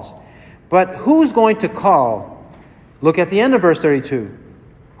calls. But who's going to call? Look at the end of verse 32.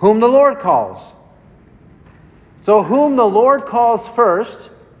 Whom the Lord calls. So whom the Lord calls first,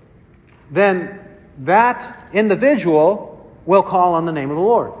 then that individual will call on the name of the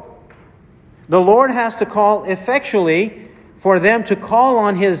Lord. The Lord has to call effectually for them to call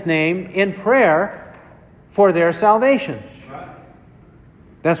on His name in prayer for their salvation.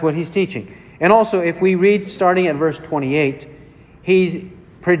 That's what He's teaching. And also, if we read starting at verse 28,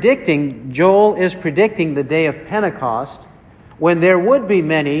 Joel is predicting the day of Pentecost, when there would be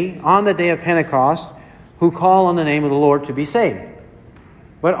many on the day of Pentecost who call on the name of the Lord to be saved.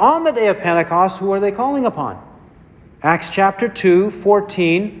 But on the day of Pentecost, who are they calling upon? Acts chapter 2,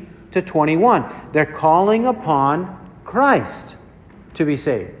 14 to 21. They're calling upon Christ to be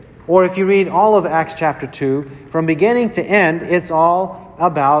saved. Or if you read all of Acts chapter 2, from beginning to end, it's all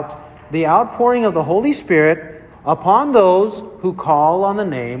about the outpouring of the Holy Spirit upon those who call on the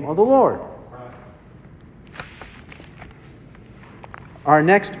name of the Lord. Our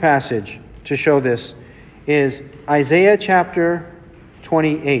next passage to show this is Isaiah chapter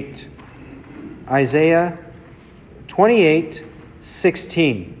 28. Isaiah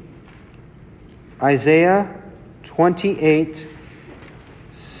 28:16. Isaiah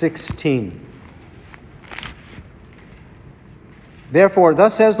 28:16. Therefore,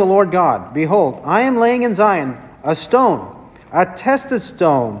 thus says the Lord God, Behold, I am laying in Zion a stone, a tested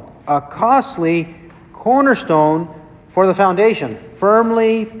stone, a costly cornerstone for the foundation,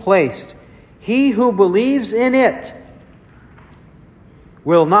 firmly placed. He who believes in it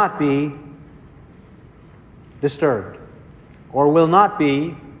will not be disturbed, or will not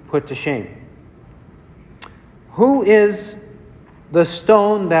be put to shame. Who is the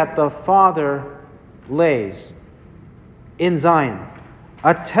stone that the Father lays in Zion?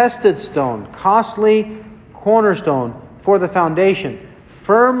 A tested stone, costly cornerstone for the foundation,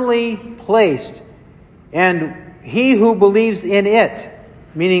 firmly placed. And he who believes in it,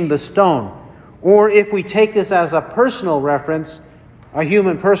 meaning the stone. Or if we take this as a personal reference, a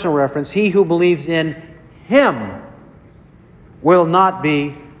human personal reference, he who believes in Him will not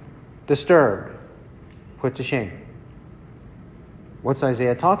be disturbed, put to shame. What's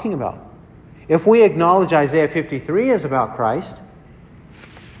Isaiah talking about? If we acknowledge Isaiah 53 is about Christ,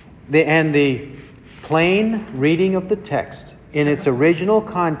 and the plain reading of the text in its original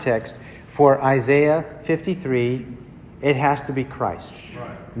context for Isaiah 53, it has to be Christ.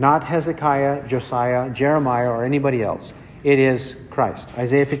 Right. Not Hezekiah, Josiah, Jeremiah, or anybody else. it is Christ.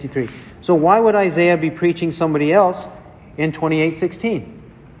 Isaiah 53. So why would Isaiah be preaching somebody else in 28:16?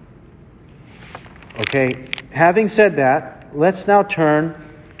 Okay, having said that, let's now turn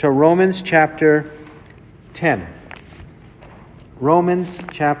to Romans chapter 10. Romans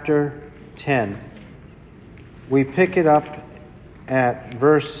chapter 10. We pick it up at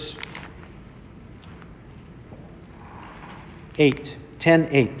verse 8.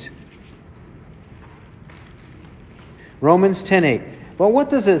 10:8. Romans 10:8. But what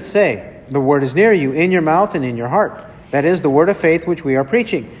does it say? The word is near you, in your mouth and in your heart. That is the word of faith which we are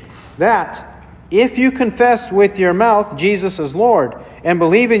preaching. That if you confess with your mouth Jesus is Lord, and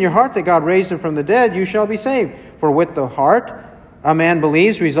believe in your heart that God raised him from the dead, you shall be saved. For with the heart a man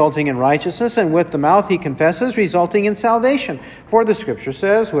believes, resulting in righteousness, and with the mouth he confesses, resulting in salvation. For the Scripture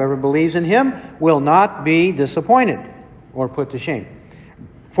says, whoever believes in him will not be disappointed or put to shame.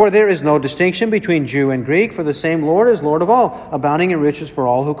 For there is no distinction between Jew and Greek, for the same Lord is Lord of all, abounding in riches for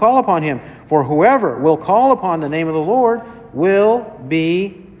all who call upon him. For whoever will call upon the name of the Lord will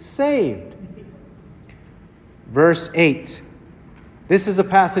be saved. Verse 8. This is a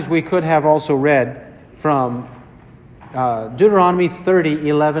passage we could have also read from Deuteronomy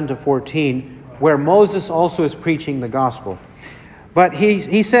 30:11-14, where Moses also is preaching the gospel. But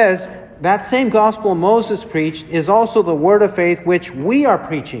he says, that same gospel Moses preached is also the word of faith which we are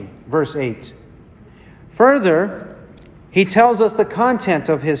preaching, verse 8. Further, he tells us the content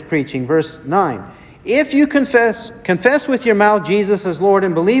of his preaching, verse 9. If you confess with your mouth Jesus as Lord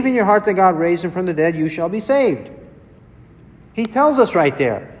and believe in your heart that God raised him from the dead, you shall be saved. He tells us right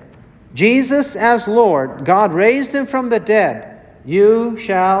there, Jesus as Lord, God raised him from the dead, you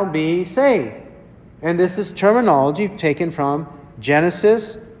shall be saved. And this is terminology taken from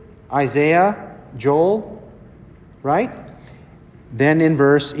Genesis, Isaiah, Joel, right? Then in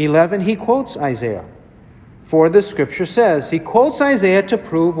verse 11, he quotes Isaiah. For the Scripture says, he quotes Isaiah to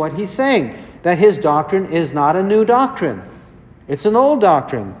prove what he's saying, that his doctrine is not a new doctrine. It's an old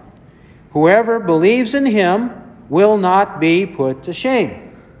doctrine. Whoever believes in him will not be put to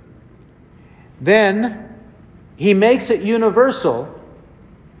shame. Then he makes it universal,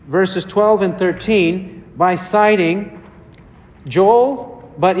 verses 12 and 13, by citing Joel.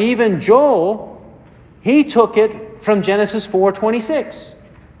 But even Joel, he took it from Genesis 4:26.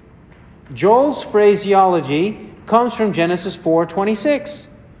 Joel's phraseology comes from Genesis 4:26.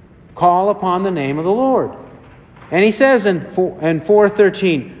 Call upon the name of the Lord. And he says in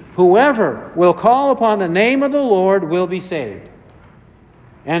 4:13, whoever will call upon the name of the Lord will be saved.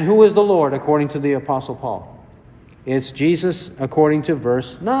 And who is the Lord according to the Apostle Paul? It's Jesus according to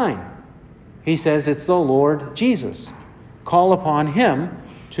verse 9. He says it's the Lord Jesus. Call upon him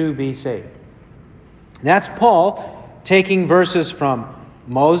to be saved. That's Paul taking verses from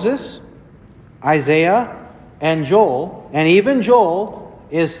Moses, Isaiah, and Joel. And even Joel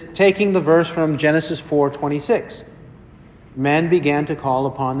is taking the verse from Genesis 4:26. Men began to call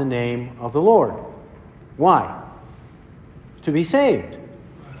upon the name of the Lord. Why? To be saved.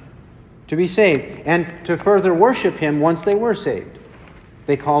 To be saved. And to further worship him once they were saved.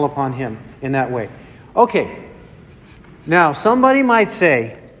 They call upon him in that way. Okay. Now, somebody might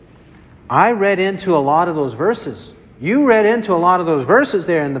say, I read into a lot of those verses. You read into a lot of those verses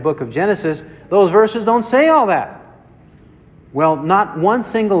there in the book of Genesis. Those verses don't say all that. Well, not one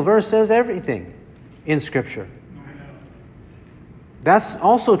single verse says everything in Scripture. That's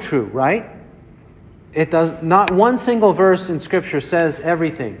also true, right? It does. Not one single verse in Scripture says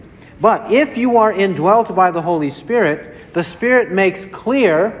everything. But if you are indwelt by the Holy Spirit, the Spirit makes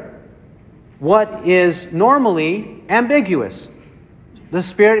clear what is normally ambiguous. The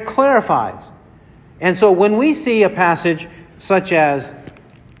Spirit clarifies. And so when we see a passage such as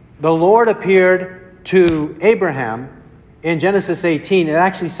the Lord appeared to Abraham in Genesis 18, it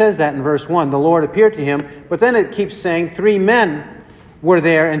actually says that in verse 1. The Lord appeared to him, but then it keeps saying 3 men were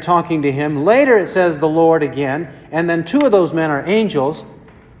there and talking to him. Later it says the Lord again, and then 2 of those men are angels.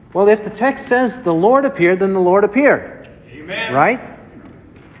 Well, if the text says the Lord appeared, then the Lord appeared. Amen. Right?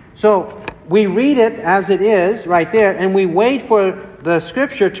 So we read it as it is right there, and we wait for the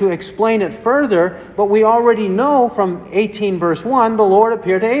Scripture to explain it further, but we already know from 18 verse 1, the Lord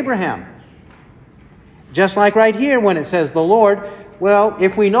appeared to Abraham. Just like right here when it says the Lord, well,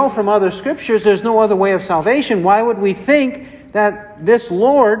 if we know from other Scriptures there's no other way of salvation, why would we think that this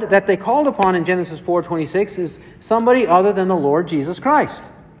Lord that they called upon in Genesis 4:26 is somebody other than the Lord Jesus Christ?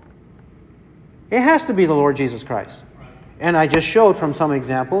 It has to be the Lord Jesus Christ. And I just showed from some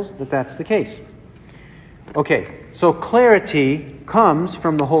examples that that's the case. Okay, so clarity comes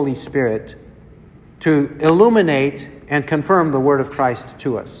from the Holy Spirit to illuminate and confirm the word of Christ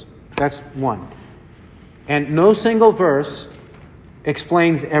to us. That's one. And no single verse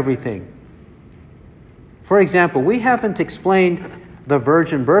explains everything. For example, we haven't explained the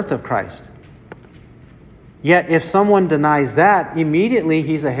virgin birth of Christ. Yet if someone denies that, immediately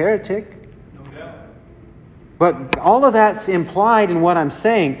he's a heretic. No doubt. But all of that's implied in what I'm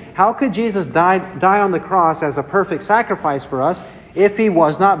saying. How could Jesus die on the cross as a perfect sacrifice for us if he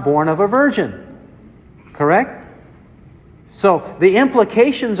was not born of a virgin? Correct? So the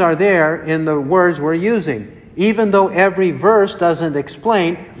implications are there in the words we're using, even though every verse doesn't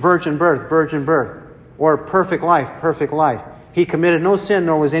explain virgin birth, or perfect life. He committed no sin,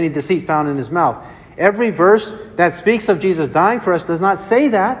 nor was any deceit found in his mouth. Every verse that speaks of Jesus dying for us does not say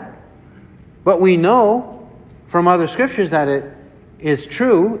that. But we know from other scriptures that it is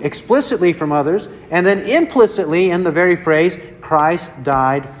true, explicitly from others, and then implicitly in the very phrase, Christ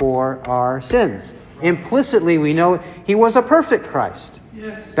died for our sins. Implicitly, we know he was a perfect Christ.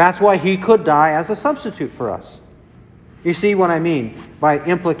 Yes. That's why he could die as a substitute for us. You see what I mean by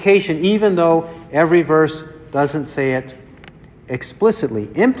implication, even though every verse doesn't say it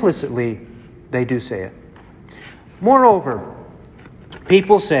explicitly. Implicitly, they do say it. Moreover,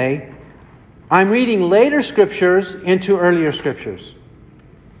 people say, I'm reading later scriptures into earlier scriptures.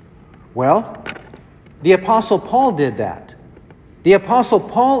 Well, the Apostle Paul did that. The Apostle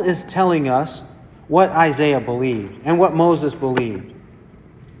Paul is telling us what Isaiah believed and what Moses believed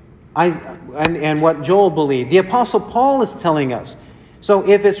and what Joel believed. The Apostle Paul is telling us. So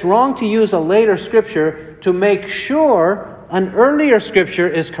if it's wrong to use a later scripture to make sure an earlier scripture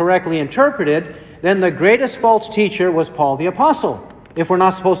is correctly interpreted, then the greatest false teacher was Paul the Apostle, if we're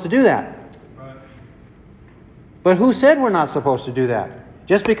not supposed to do that. Right. But who said we're not supposed to do that?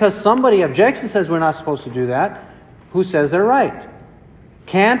 Just because somebody objects and says we're not supposed to do that, who says they're right?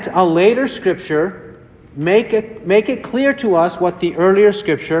 Can't a later scripture make it clear to us what the earlier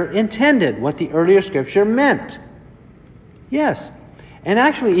scripture intended, what the earlier scripture meant? Yes. And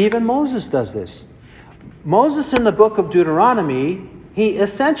actually, even Moses does this. Moses in the book of Deuteronomy, he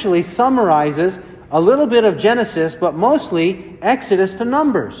essentially summarizes a little bit of Genesis, but mostly Exodus to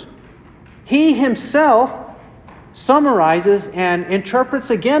Numbers. He himself summarizes and interprets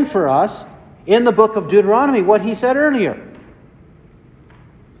again for us in the book of Deuteronomy what he said earlier.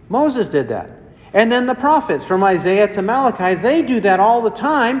 Moses did that. And then the prophets from Isaiah to Malachi, they do that all the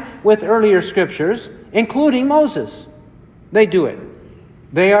time with earlier scriptures, including Moses. They do it.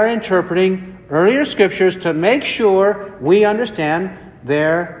 They are interpreting earlier scriptures to make sure we understand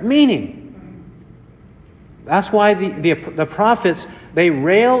their meaning. That's why the prophets, they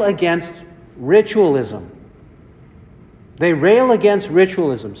rail against ritualism. They rail against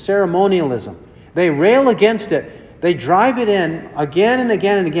ritualism, ceremonialism. They rail against it. They drive it in again and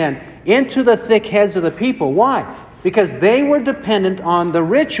again and again into the thick heads of the people. Why? Because they were dependent on the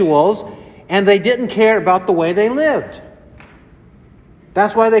rituals and they didn't care about the way they lived.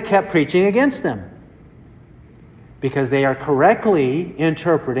 That's why they kept preaching against them. Because they are correctly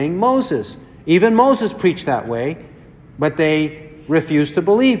interpreting Moses. Even Moses preached that way, but they refused to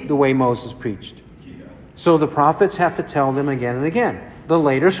believe the way Moses preached. So the prophets have to tell them again and again. The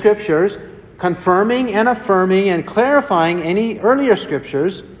later scriptures, confirming and affirming and clarifying any earlier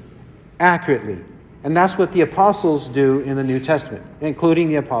scriptures accurately. And that's what the apostles do in the New Testament, including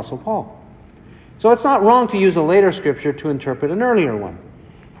the Apostle Paul. So it's not wrong to use a later scripture to interpret an earlier one.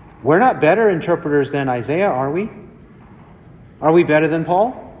 We're not better interpreters than Isaiah, are we? Are we better than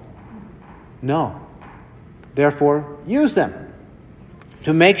Paul? No. Therefore, use them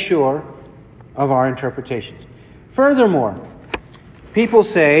to make sure of our interpretations. Furthermore, people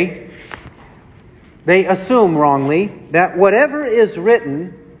say, they assume wrongly, that whatever is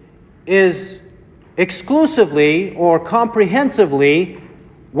written is exclusively or comprehensively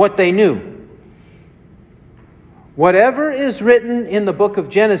what they knew. Whatever is written in the book of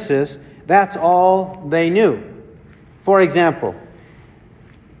Genesis, that's all they knew. For example,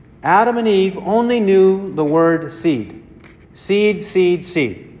 Adam and Eve only knew the word seed. Seed, seed,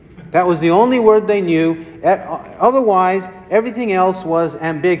 seed. That was the only word they knew. Otherwise, everything else was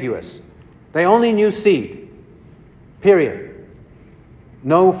ambiguous. They only knew seed. Period.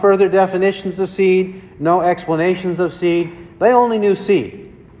 No further definitions of seed, no explanations of seed. They only knew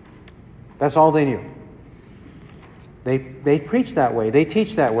seed. That's all they knew. They preach that way. They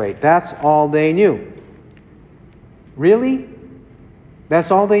teach that way. That's all they knew. Really?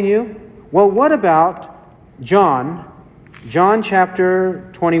 That's all they knew? Well, what about John? John chapter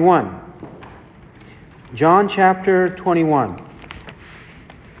 21. John chapter 21.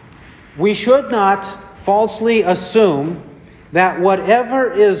 We should not falsely assume that whatever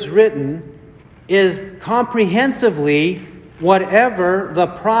is written is comprehensively whatever the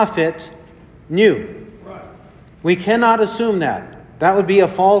prophet knew. Right. We cannot assume that. That would be a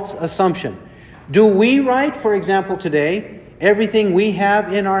false assumption. Do we write, for example, today, everything we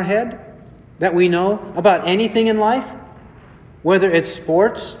have in our head that we know about anything in life? Whether it's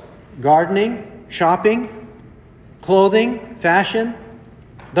sports, gardening, shopping, clothing, fashion,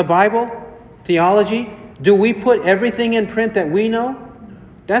 the Bible, theology. Do we put everything in print that we know?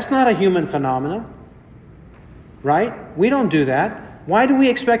 That's not a human phenomenon. Right? We don't do that. Why do we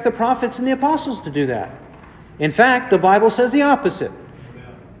expect the prophets and the apostles to do that? In fact, the Bible says the opposite.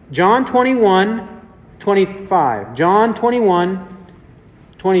 John 21:25. John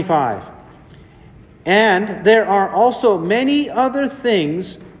 21:25. And there are also many other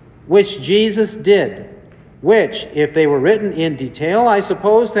things which Jesus did, which, if they were written in detail, I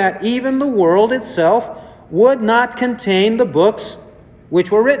suppose that even the world itself would not contain the books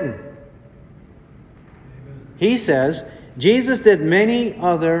which were written. He says, Jesus did many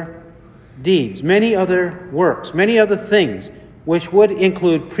other deeds, many other works, many other things, which would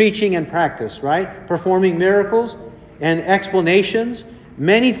include preaching and practice, right? Performing miracles and explanations,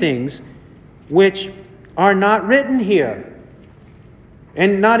 many things which are not written here.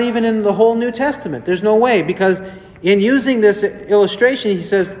 And not even in the whole New Testament. There's no way, because in using this illustration, he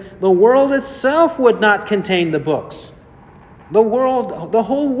says, the world itself would not contain the books. The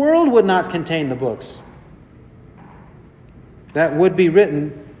whole world would not contain the books that would be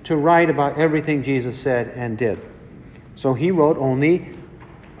written to write about everything Jesus said and did. So he wrote only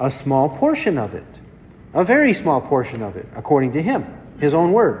a small portion of it. A very small portion of it, according to him, his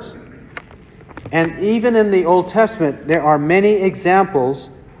own words. And even in the Old Testament, there are many examples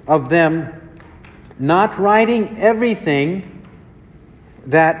of them not writing everything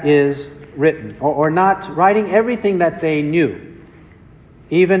that is written, or not writing everything that they knew.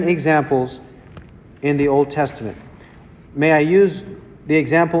 Even examples in the Old Testament. May I use the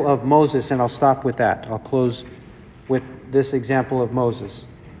example of Moses, and I'll stop with that. I'll close with this example of Moses.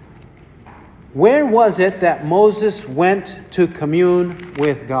 Where was it that Moses went to commune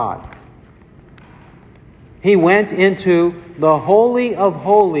with God? He went into the Holy of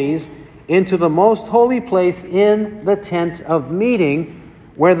Holies, into the most holy place in the tent of meeting,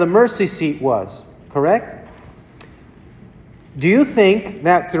 where the mercy seat was. Correct? Do you think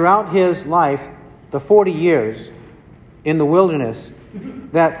that throughout his life, the 40 years in the wilderness,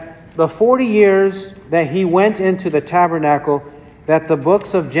 that the 40 years that he went into the tabernacle, that the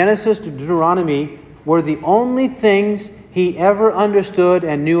books of Genesis to Deuteronomy were the only things he ever understood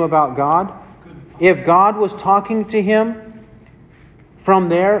and knew about God? If God was talking to him from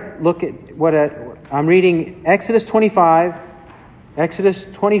there, look at what I'm reading, Exodus 25,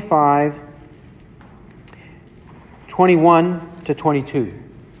 21 to 22.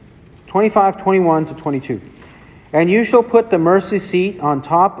 25, 21 to 22. And you shall put the mercy seat on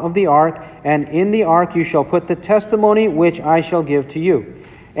top of the ark, and in the ark you shall put the testimony which I shall give to you.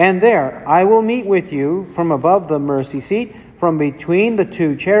 And there I will meet with you from above the mercy seat, from between the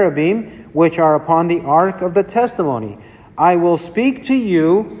two cherubim which are upon the ark of the testimony. I will speak to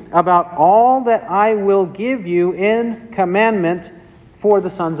you about all that I will give you in commandment for the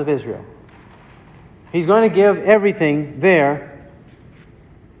sons of Israel. He's going to give everything there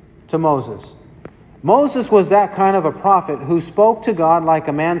to Moses. Moses was that kind of a prophet who spoke to God like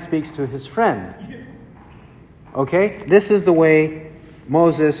a man speaks to his friend. Okay? This is the way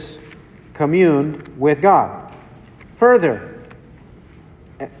Moses communed with God. Further,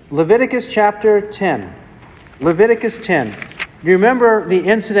 Leviticus chapter 10. Leviticus 10. Do you remember the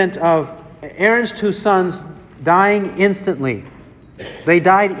incident of Aaron's two sons dying instantly? They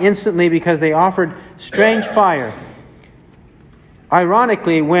died instantly because they offered strange fire.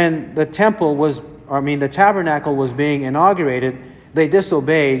 Ironically, when the tabernacle was being inaugurated, they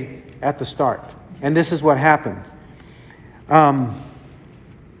disobeyed at the start. And this is what happened.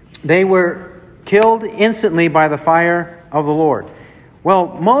 They were killed instantly by the fire of the Lord.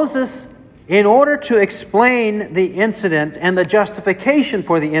 Well, Moses, in order to explain the incident and the justification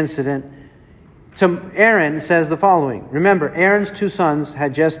for the incident, to Aaron says the following. Remember, Aaron's two sons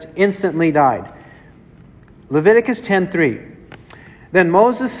had just instantly died. Leviticus 10:3. Then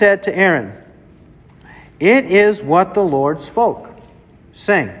Moses said to Aaron, "It is what the Lord spoke,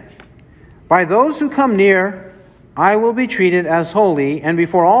 saying, by those who come near, I will be treated as holy, and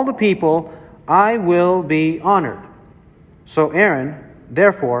before all the people, I will be honored." So Aaron,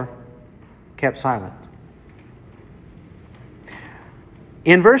 therefore, kept silent.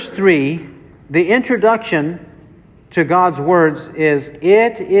 In verse 3, the introduction to God's words is,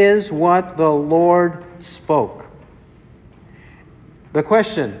 "It is what the Lord spoke." The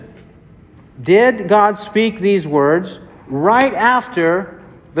question, did God speak these words right after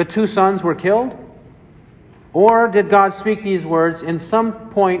the two sons were killed? Or did God speak these words in some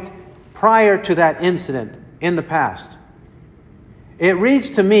point prior to that incident in the past? It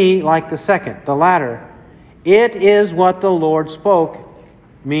reads to me like the second, the latter. It is what the Lord spoke,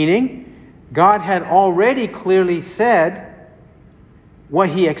 meaning God had already clearly said what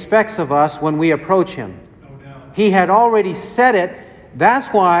He expects of us when we approach Him. No doubt. He had already said it. That's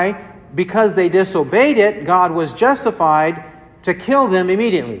why, because they disobeyed it, God was justified to kill them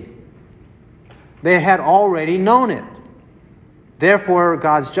immediately. They had already known it. Therefore,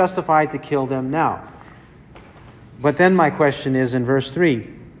 God's justified to kill them now. But then my question is in verse 3.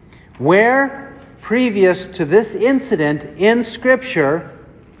 Where, previous to this incident in Scripture,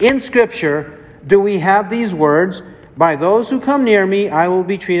 do we have these words, by those who come near me, I will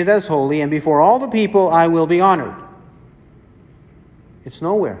be treated as holy, and before all the people, I will be honored? It's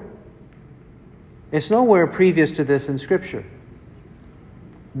nowhere. It's nowhere previous to this in Scripture.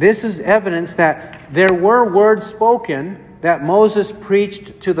 This is evidence that there were words spoken that Moses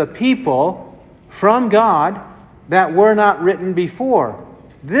preached to the people from God that were not written before.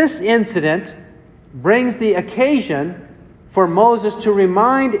 This incident brings the occasion for Moses to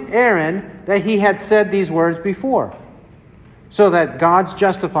remind Aaron that he had said these words before, so that God's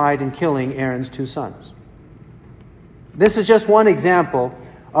justified in killing Aaron's two sons. This is just one example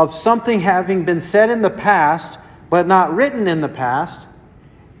of something having been said in the past, but not written in the past.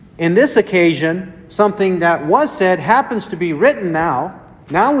 In this occasion, something that was said happens to be written now.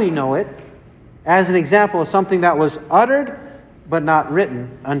 Now we know it as an example of something that was uttered, but not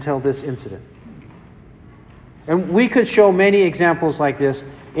written until this incident. And we could show many examples like this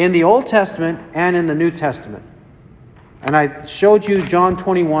in the Old Testament and in the New Testament. And I showed you John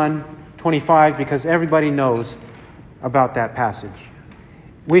 21:25 because everybody knows about that passage.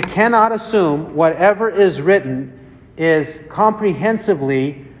 We cannot assume whatever is written is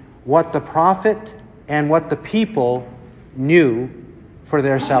comprehensively what the prophet and what the people knew for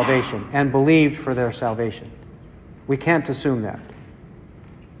their salvation and believed for their salvation. We can't assume that.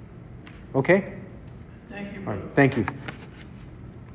 Okay? Thank you. All right. Thank you.